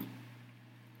 Colonel.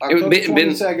 October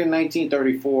 22nd,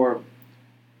 1934,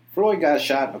 Floyd got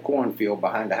shot in a cornfield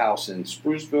behind a house in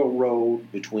Spruceville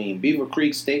Road between Beaver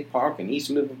Creek State Park and East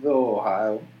Liverville,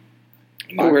 Ohio.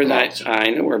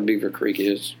 I know where Beaver Creek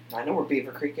is. I know where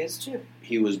Beaver Creek is, too.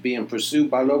 He was being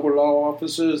pursued by local law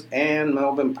officers and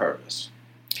Melvin Purvis.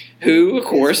 Who, of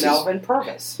course, Melvin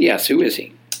Purvis. Yes, who is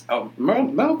he?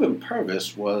 Melvin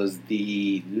Purvis was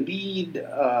the lead.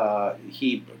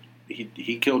 He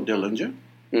killed Dillinger.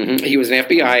 Mm-hmm. He was an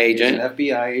FBI agent. He was an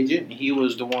FBI agent. He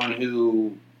was the one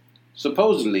who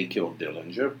supposedly killed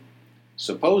Dillinger.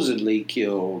 Supposedly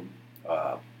killed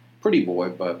Pretty Boy,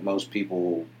 but most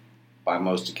people, by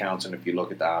most accounts, and if you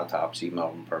look at the autopsy,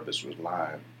 Melvin Purvis was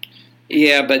lying.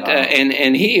 Yeah, but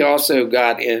and he also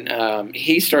got in.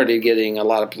 He started getting a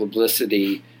lot of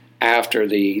publicity after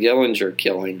the Dillinger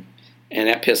killing, and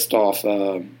that pissed off.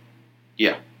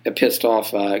 It pissed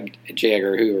off J.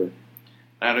 Edgar Hoover.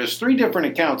 Now, there's 3 different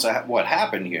accounts of what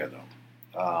happened here, though.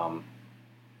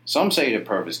 Some say that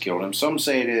Purvis killed him. Some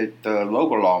say that the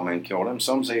local lawmen killed him.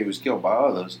 Some say he was killed by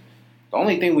others. The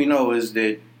only thing we know is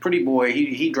that Pretty Boy,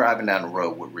 he driving down the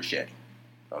road with Ricchetti.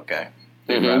 Okay?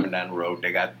 They're driving down the road.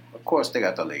 They got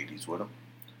the ladies with them.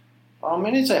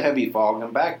 And it's a heavy fog.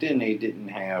 And back then, they didn't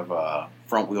have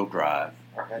front-wheel drive,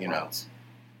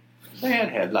 They had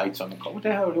headlights on the car. What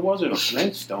the hell? It wasn't a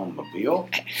Flintstone mobile.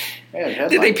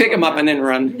 Did they pick him up and then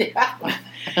run?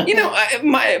 You know,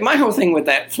 my whole thing with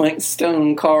that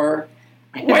Flintstone car.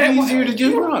 It's easier to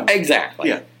just run. Exactly.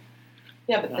 Yeah.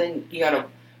 Yeah, but then you gotta.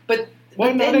 But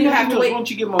Well, no, then you have to wait.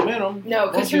 Once you get momentum. No,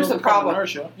 because once you here's the overcome problem.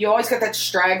 inertia. You always got that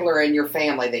straggler in your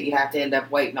family that you have to end up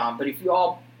waiting on. But if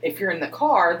you're in the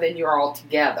car, then you're all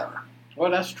together. Well,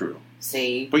 that's true.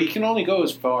 See? But you can only go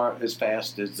as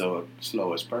fast as the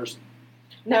slowest person.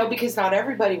 No, because not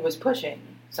everybody was pushing.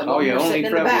 Some Oh, of them yeah, were only sitting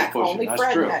in the Fred was back. pushing. Only That's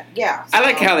Fred true. had. Yeah. I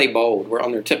like how they bowled. We're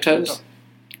on their tiptoes.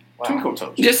 Wow. Twinkle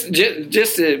toes. Just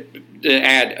to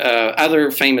add, other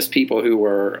famous people who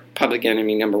were Public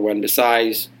Enemy number one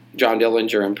besides John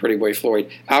Dillinger and Pretty Boy Floyd: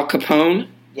 Al Capone,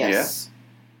 Yes.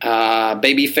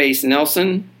 Babyface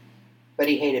Nelson, But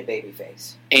he hated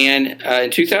Babyface. and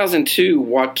in 2002,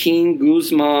 Joaquin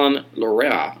Guzman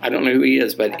Loera. I don't know who he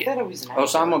is, but I thought it was an actor.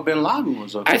 Osama bin Laden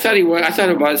was up I thought he was. I thought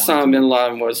Osama bin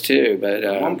Laden was too. But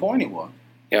At one point he was.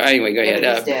 yeah, anyway, go ahead.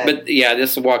 But he's dead. But yeah,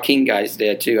 this Joaquin guy's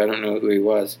dead too. I don't know who he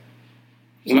was.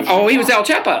 Oh, he was El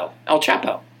Chapo. El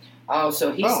Chapo. Oh,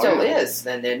 so he Oh, still yeah. is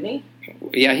then, didn't he?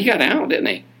 Yeah, he got out, didn't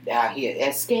he? Yeah, he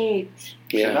escaped.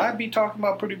 Should Yeah. I be talking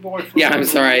about Pretty Boy? Yeah, I'm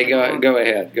sorry. Go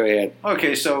ahead. Go ahead.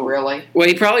 Okay, so Really? Well,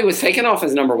 he probably was taken off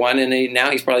as number one, and now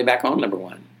he's probably back on number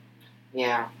one.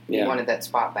 Yeah. Yeah. He wanted that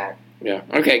spot back. Yeah.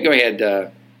 Okay, go ahead.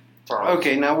 Charles.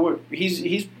 okay, now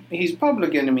he's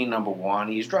Public Enemy number one.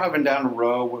 He's driving down the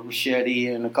road with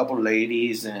Ricchetti and a couple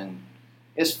ladies, and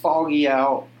it's foggy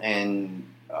out. And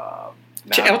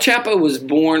El Chapo was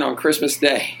born on Christmas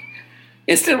Day.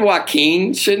 Instead of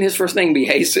Joaquin, shouldn't his first name be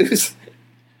Jesus?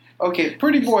 okay,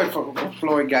 Pretty Boy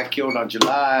Floyd got killed on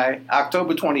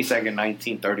October 22nd,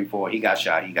 1934. He got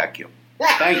shot. He got killed.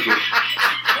 Thank you.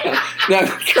 No,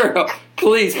 Colonel,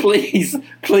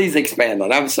 please expand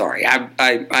on it. I'm sorry.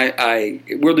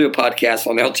 We'll do a podcast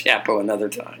on El Chapo another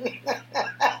time.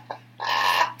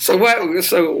 So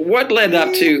what led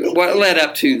up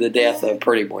to the death of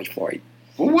Pretty Boy Floyd?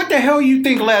 Well, what the hell you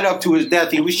think led up to his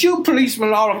death? He was shooting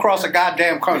policemen all across the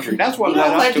goddamn country. That's what You know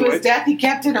led what up led to to his it. death? He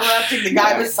kept interrupting the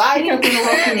guy beside He him. kept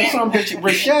interrupting the son of a bitch.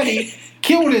 Ricchetti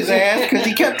killed his ass because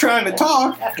he kept trying to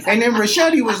talk. And then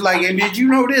Ricchetti was like, and did you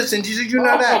know this? And did you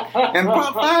know that? And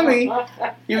finally,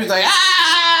 he was like,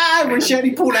 ah!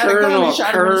 Ricchetti pulled out a gun and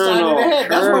shot him in the side of the head.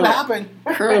 That's what happened.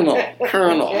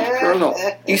 Colonel,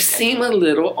 you seem a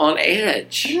little on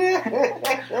edge.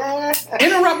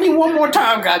 Interrupt me one more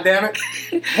time, goddammit.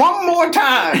 One more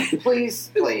time. Please.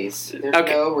 There's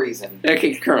Okay. no reason.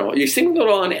 Okay, Colonel, you seem a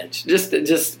little on edge.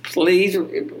 Just please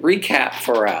recap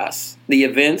for us the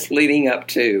events leading up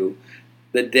to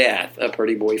the death of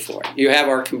Pretty Boy Floyd. You have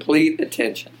our complete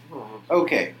attention.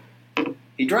 Okay.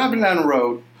 He driving down the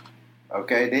road.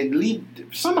 Okay,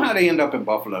 somehow they end up in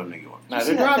Buffalo, New York. Now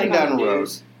they're driving down the road.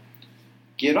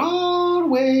 Get all the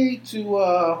way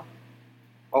to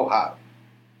Ohio.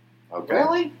 Okay.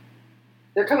 Really?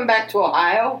 They're coming back to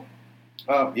Ohio?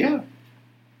 Yeah.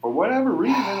 For whatever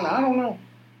reason, I don't know.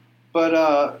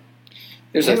 But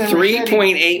There's a him and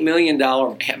 $3.8 million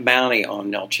bounty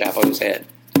on El Chapo's head.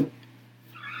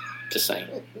 Just saying.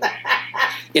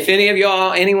 If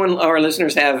anyone or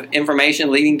listeners have information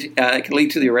can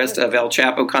lead to the arrest of El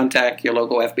Chapo, contact your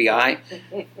local FBI.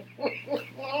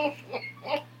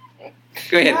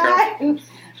 Go ahead, Colonel.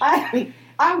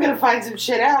 I'm going to find some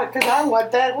shit out because I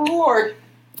want that reward.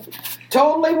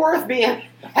 Totally worth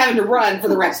having to run for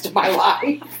the rest of my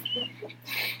life.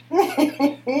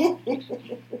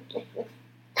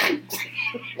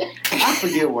 I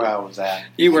forget where I was at.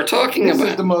 You were talking This is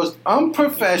about the most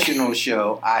unprofessional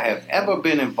show I have ever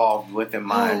been involved with in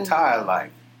my entire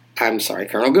life. I'm sorry,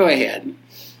 Colonel. Go ahead.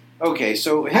 Okay,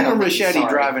 so I him don't and think he's Ricchetti sorry.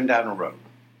 driving down the road.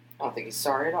 I don't think he's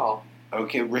sorry at all.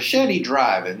 Okay, Ricchetti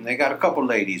driving. They got a couple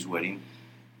ladies with him.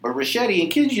 But Ricchetti,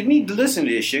 and kids, you need to listen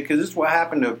to this shit because this is what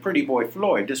happened to Pretty Boy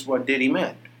Floyd. This is what Diddy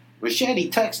meant.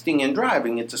 Ricchetti texting and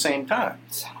driving at the same time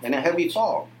in a heavy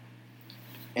fog.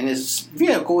 And his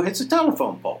vehicle hits a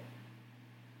telephone pole.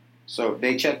 So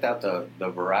they checked out the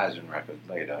Verizon record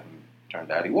later. And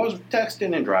turned out he was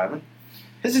texting and driving.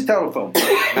 Hits a telephone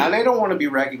pole. Now they don't want to be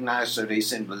recognized, so they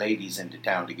send the ladies into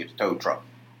town to get a tow truck.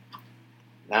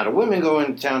 Now the women go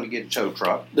into town to get a tow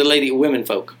truck. The women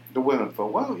folk. The women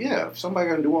folk, well, yeah, if somebody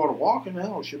gonna do all the walking,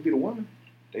 hell, it should be the women.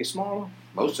 They smaller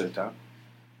most of the time.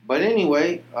 But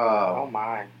anyway, Oh,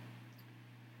 my.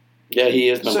 Yeah, he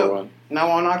is number one. Now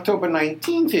on October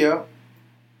 19th here,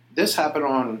 this happened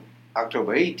on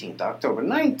October 18th. October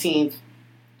 19th,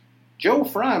 Joe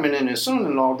Fryman and his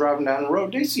son-in-law driving down the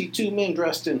road, they see two men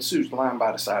dressed in suits lying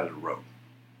by the side of the road.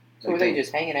 So were they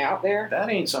just hanging out there? That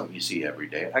ain't something you see every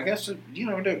day. I guess, it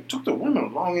took the women a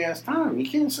long-ass time. You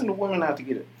can't send the women out to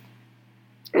get it.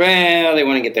 Well, they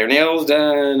want to get their nails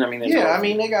done. I mean, they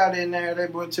got in there. They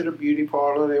went to the beauty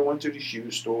parlor. They went to the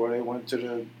shoe store. They went to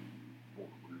the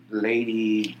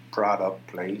lady product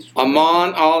place.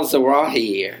 Aman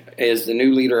al-Zawahiri is the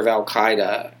new leader of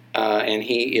Al-Qaeda, and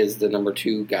he is the number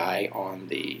 2 guy on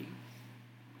the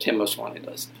 10 most wanted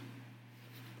list.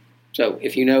 So,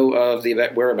 if you know of the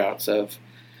whereabouts of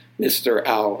Mr.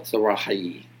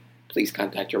 al-Zawahiri, please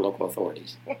contact your local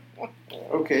authorities.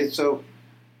 Okay, so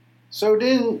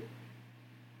then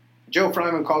Joe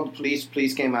Fryman called the police.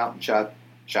 Police came out and shot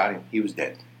him. He was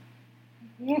dead.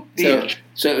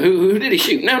 So who did he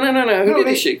shoot? No. Who did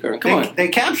he shoot, Colonel? Come on. They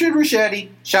captured Rachetti,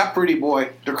 shot Pretty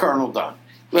Boy, the Colonel done.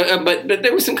 But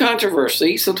there was some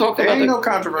controversy, so talk about There ain't no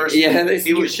controversy. Yeah,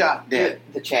 he was shot dead.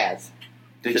 The Chaz.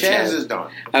 The Chaz is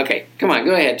done. Okay, come on,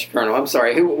 go ahead, Colonel. I'm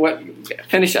sorry.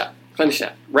 Finish up.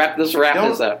 Wrap this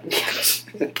up.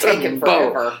 Take him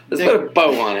forever. Let's put a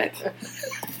bow on it.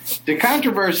 The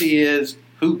controversy is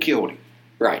who killed him.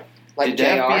 Right. Did the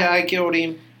FBI kill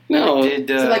him? No. Did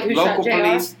local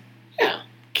police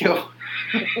kill?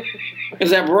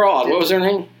 Is that broad? What was her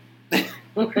name?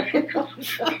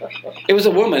 It was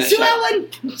a woman. Sue Ellen.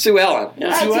 Sue Ellen. Yeah.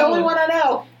 That's the only one I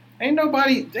know. Ain't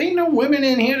no women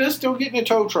in here that's still getting a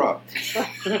tow truck.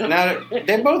 Now,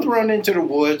 they both run into the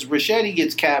woods. Rachetti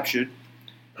gets captured.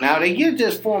 Now, they get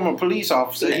this former police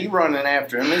officer. He running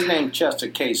after him. His name's Chester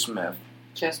K. Smith.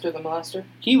 Chester the molester?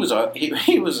 He was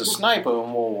a sniper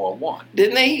in World War I.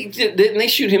 Didn't they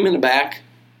shoot him in the back?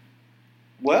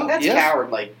 Well, that's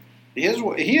cowardly.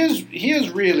 Here's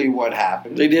really what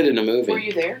happened. They did in a movie. Were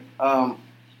you there?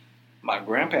 My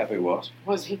grandpappy was.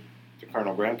 Was he? The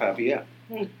Colonel Grandpappy,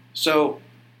 yeah. So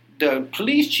the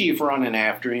police chief running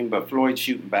after him, but Floyd's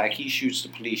shooting back. He shoots the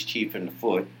police chief in the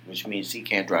foot, which means he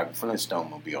can't drive the Flintstone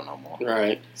mobile no more.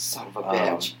 Right. Son of a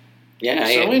bitch.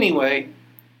 Anyway,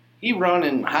 he runs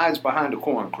and hides behind a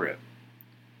corn crib.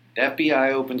 The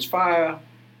FBI opens fire.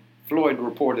 Floyd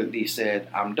reportedly said,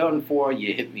 "I'm done for.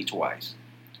 You hit me twice."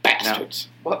 Bastards.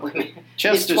 Now,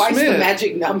 Chester twice Smith the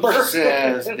magic number.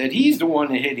 says that he's the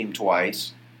one that hit him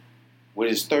twice with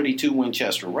his .32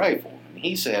 Winchester rifle. And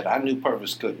he said, "I knew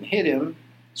Purvis couldn't hit him,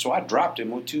 so I dropped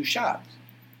him with 2 shots."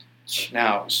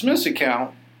 Now, Smith's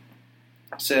account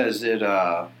says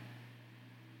that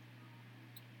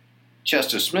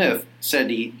Chester Smith said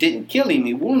he didn't kill him,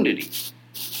 he wounded him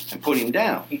and put him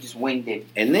down. He just winged it.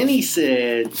 And then he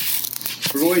said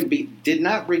Floyd did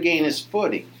not regain his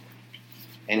footing,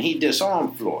 and he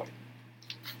disarmed Floyd.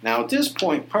 Now, at this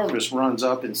point, Purvis runs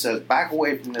up and says, "Back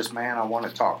away from this man, I want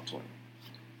to talk to him."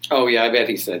 Oh, yeah, I bet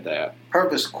he said that.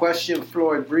 Purvis questioned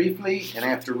Floyd briefly, and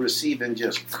after receiving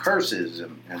just curses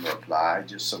in reply,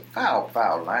 just some foul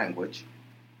language,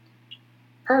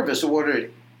 Purvis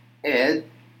ordered Ed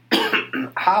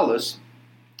Hollis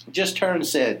just turned and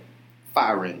said,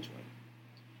 "Fire into him."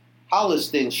 Hollis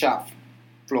then shot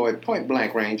Floyd point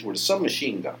blank range with a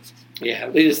submachine gun. Yeah,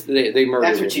 they murdered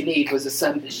That's what him. you need was a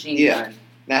submachine gun.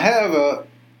 Now, however,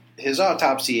 his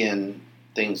autopsy and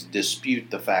things dispute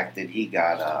the fact that he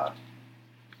got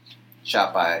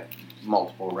shot by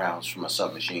multiple rounds from a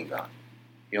submachine gun.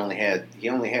 He only had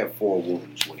 4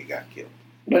 wounds when he got killed.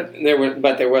 But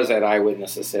there was that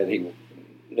eyewitness that said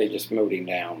they just mowed him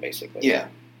down, basically. Yeah.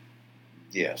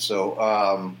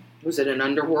 So was it an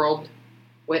underworld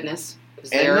witness?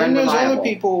 And then there's other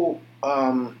people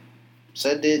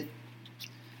said that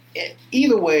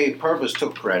either way, Purvis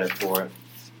took credit for it.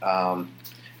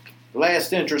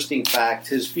 Last interesting fact,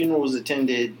 his funeral was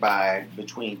attended by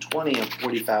between 20 and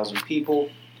 40,000 people.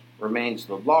 Remains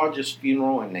the largest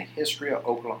funeral in the history of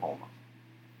Oklahoma.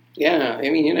 Yeah, I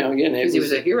mean, again... Because he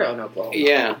was a hero in Oklahoma.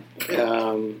 Yeah.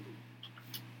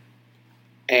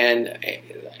 And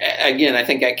again, I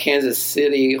think that Kansas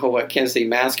City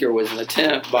massacre was an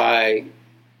attempt by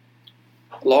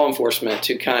law enforcement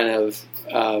to kind of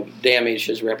damage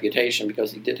his reputation,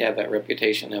 because he did have that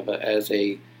reputation as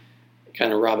a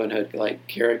kind of Robin Hood-like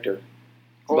character.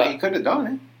 Well, he could have done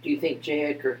it. Do you think J.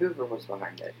 Edgar Hoover was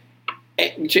behind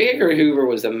it? J. Edgar Hoover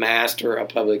was the master of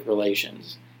public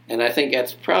relations. And I think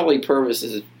that's probably Purvis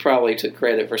probably took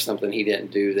credit for something he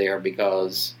didn't do there,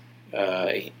 because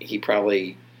he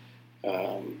probably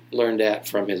learned that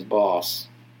from his boss.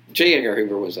 J. Edgar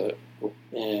Hoover was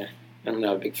I'm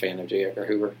not a big fan of J. Edgar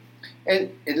Hoover.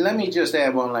 And let me just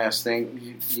add one last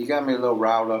thing. You got me a little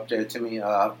riled up there, Timmy.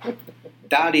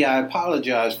 Dottie, I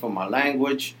apologize for my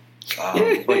language,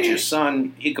 but your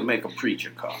son, he could make a preacher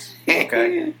cuss.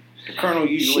 Okay? The Colonel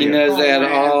usually... She knows that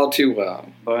all too well.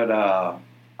 But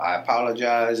I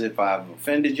apologize if I've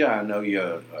offended you. I know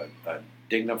you're a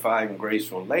dignified and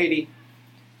graceful lady.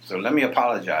 So let me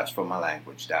apologize for my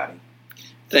language, Dottie.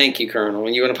 Thank you, Colonel.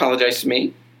 And you want to apologize to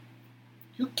me?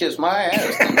 You kiss my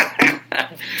ass.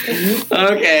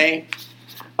 Okay.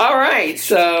 All right.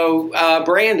 So,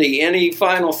 Brandy, any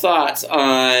final thoughts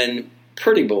on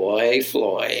Pretty Boy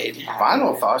Floyd?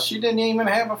 Final thoughts? She didn't even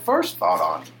have a first thought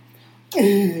on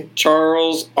him.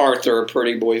 Charles Arthur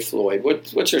Pretty Boy Floyd.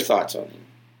 What's your thoughts on him,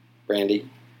 Brandy?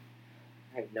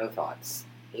 I have no thoughts.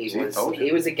 He See, was told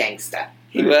you. a gangster.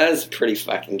 He was pretty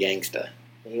fucking gangsta.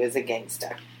 He was a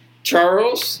gangster.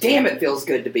 Charles? Damn, it feels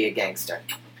good to be a gangster.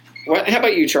 How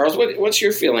about you, Charles? What's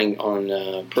your feeling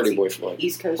on Pretty Boy Floyd?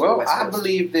 East Coast or Well, West I Coast?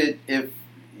 believe that if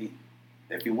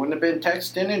he wouldn't have been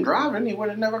texting and driving, he would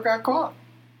have never got caught.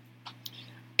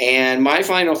 And my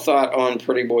final thought on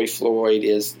Pretty Boy Floyd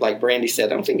is, like Brandy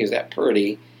said, I don't think he was that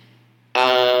pretty.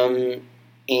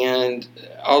 And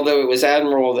although it was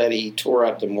admirable that he tore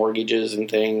up the mortgages and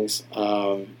things,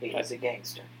 he was a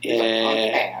gangster. He was a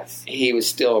punk ass. he was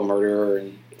still a murderer.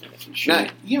 And Now,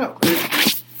 you know,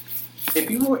 if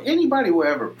anybody were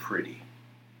ever pretty,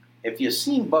 if you've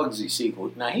seen Bugsy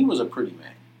Siegel, now he was a pretty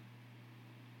man.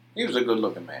 He was a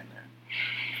good-looking man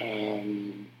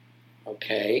there.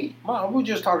 Okay. Well, we're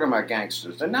just talking about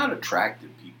gangsters. They're not attractive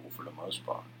people for the most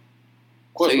part.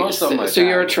 Of course, So, most of them are so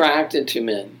you're Italian. attracted to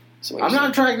men. That's what I'm you're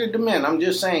not attracted to men. I'm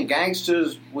just saying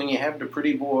gangsters, when you have the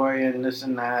pretty boy and this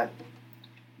and that.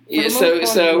 Yeah, For the so most part,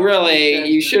 so you really, don't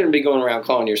you shouldn't be going around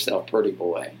calling yourself Pretty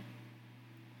Boy.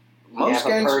 Most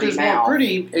You have a pretty gangsters mouth. were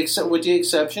pretty, except with the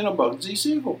exception of Bugsy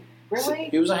Siegel. Really?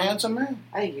 He was a handsome man.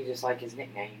 I think you just like his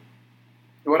nickname.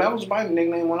 Well, that was my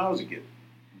nickname when I was a kid.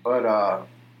 But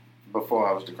before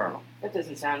I was the colonel. That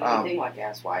doesn't sound anything like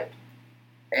asswipe.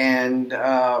 And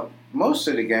most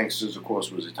of the gangsters, of course,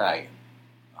 was Italian.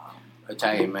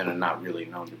 Italian men are not really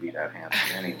known to be that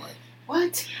handsome anyway.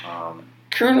 What?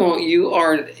 Colonel, you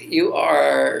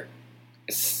are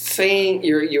saying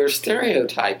you're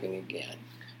stereotyping again.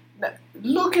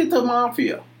 Look at the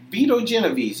mafia. Vito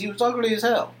Genovese, he was ugly as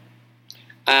hell.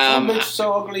 Some bitch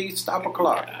so ugly, stop a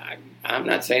clock. I'm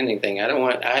not saying anything. I don't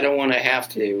want to have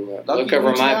to Lucky look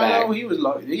over my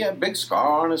Luciano, back. He had a big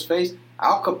scar on his face.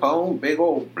 Al Capone, big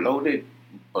old bloated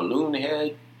balloon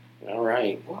head. All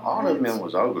right. All of them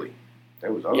was ugly. They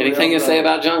was ugly. Anything to say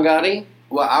about John Gotti?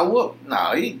 Well, I will.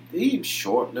 No, he's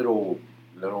short, little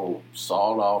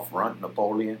sawed off runt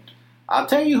Napoleon. I'll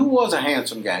tell you who was a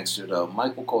handsome gangster though.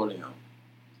 Michael Corleone.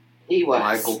 He was.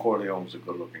 Michael Corleone was a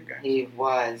good looking gangster. He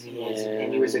was,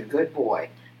 and he was a good boy.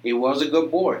 He was a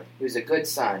good boy. He was a good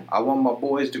son. I want my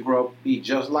boys to grow up be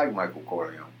just like Michael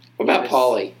Corleone. What about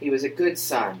Paulie? He was a good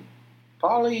son.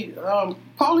 Paulie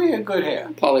had good hair.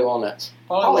 Paulie Walnuts.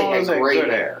 Paulie had had great good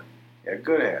hair. Yeah,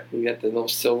 good hair. You got the little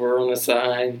silver on the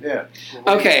side. Yeah.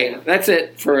 Okay, that's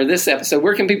it for this episode.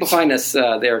 Where can people find us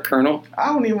there, Colonel? I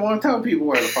don't even want to tell people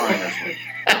where to find us.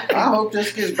 I hope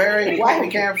this gets buried in Whitney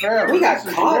Camp forever. We got This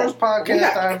is caught. the worst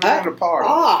podcast I've had at a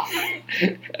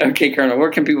party. Okay, Colonel,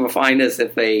 where can people find us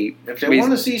if they If they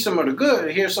want to see some of the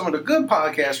good, hear some of the good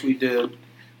podcasts we did, look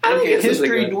at this is a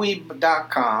good-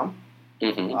 historydweeb.com.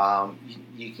 Mhm.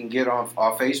 You can get on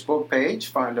our Facebook page,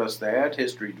 find us there at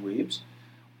History Dweebs.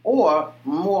 Or,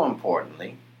 more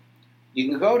importantly, you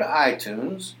can go to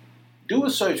iTunes, do a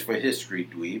search for History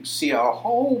Dweebs, see our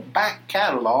whole back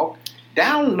catalog,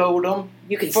 download them.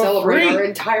 You can for celebrate free. our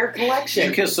entire collection.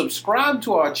 You can subscribe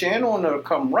to our channel and it'll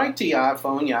come right to your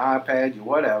iPhone, your iPad, your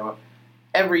whatever,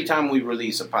 every time we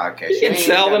release a podcast. You can ain't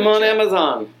sell them gotta on check.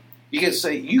 Amazon.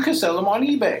 You can sell them on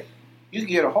eBay. You can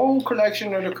get a whole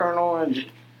collection of the Colonel and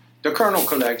the Colonel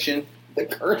collection, The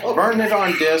Colonel. burn it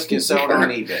on disc and sell it on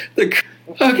eBay.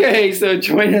 Okay, so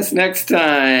join us next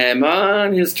time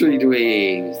on History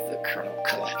Dweebs, the Colonel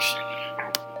Collection.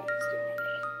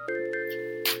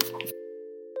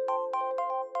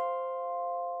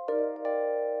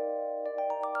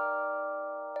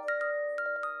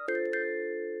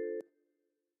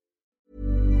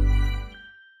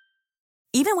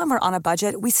 Even when we're on a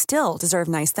budget, we still deserve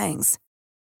nice things.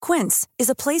 Quince is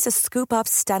a place to scoop up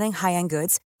stunning high-end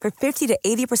goods for 50 to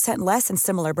 80% less than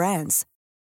similar brands.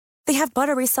 They have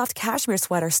buttery soft cashmere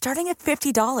sweaters starting at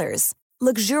 $50,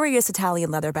 luxurious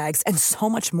Italian leather bags, and so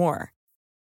much more.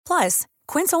 Plus,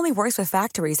 Quince only works with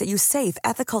factories that use safe,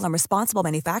 ethical, and responsible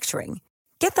manufacturing.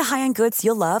 Get the high-end goods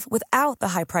you'll love without the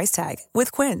high price tag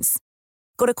with Quince.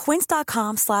 Go to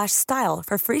quince.com/style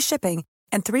for free shipping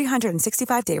and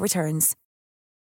 365-day returns.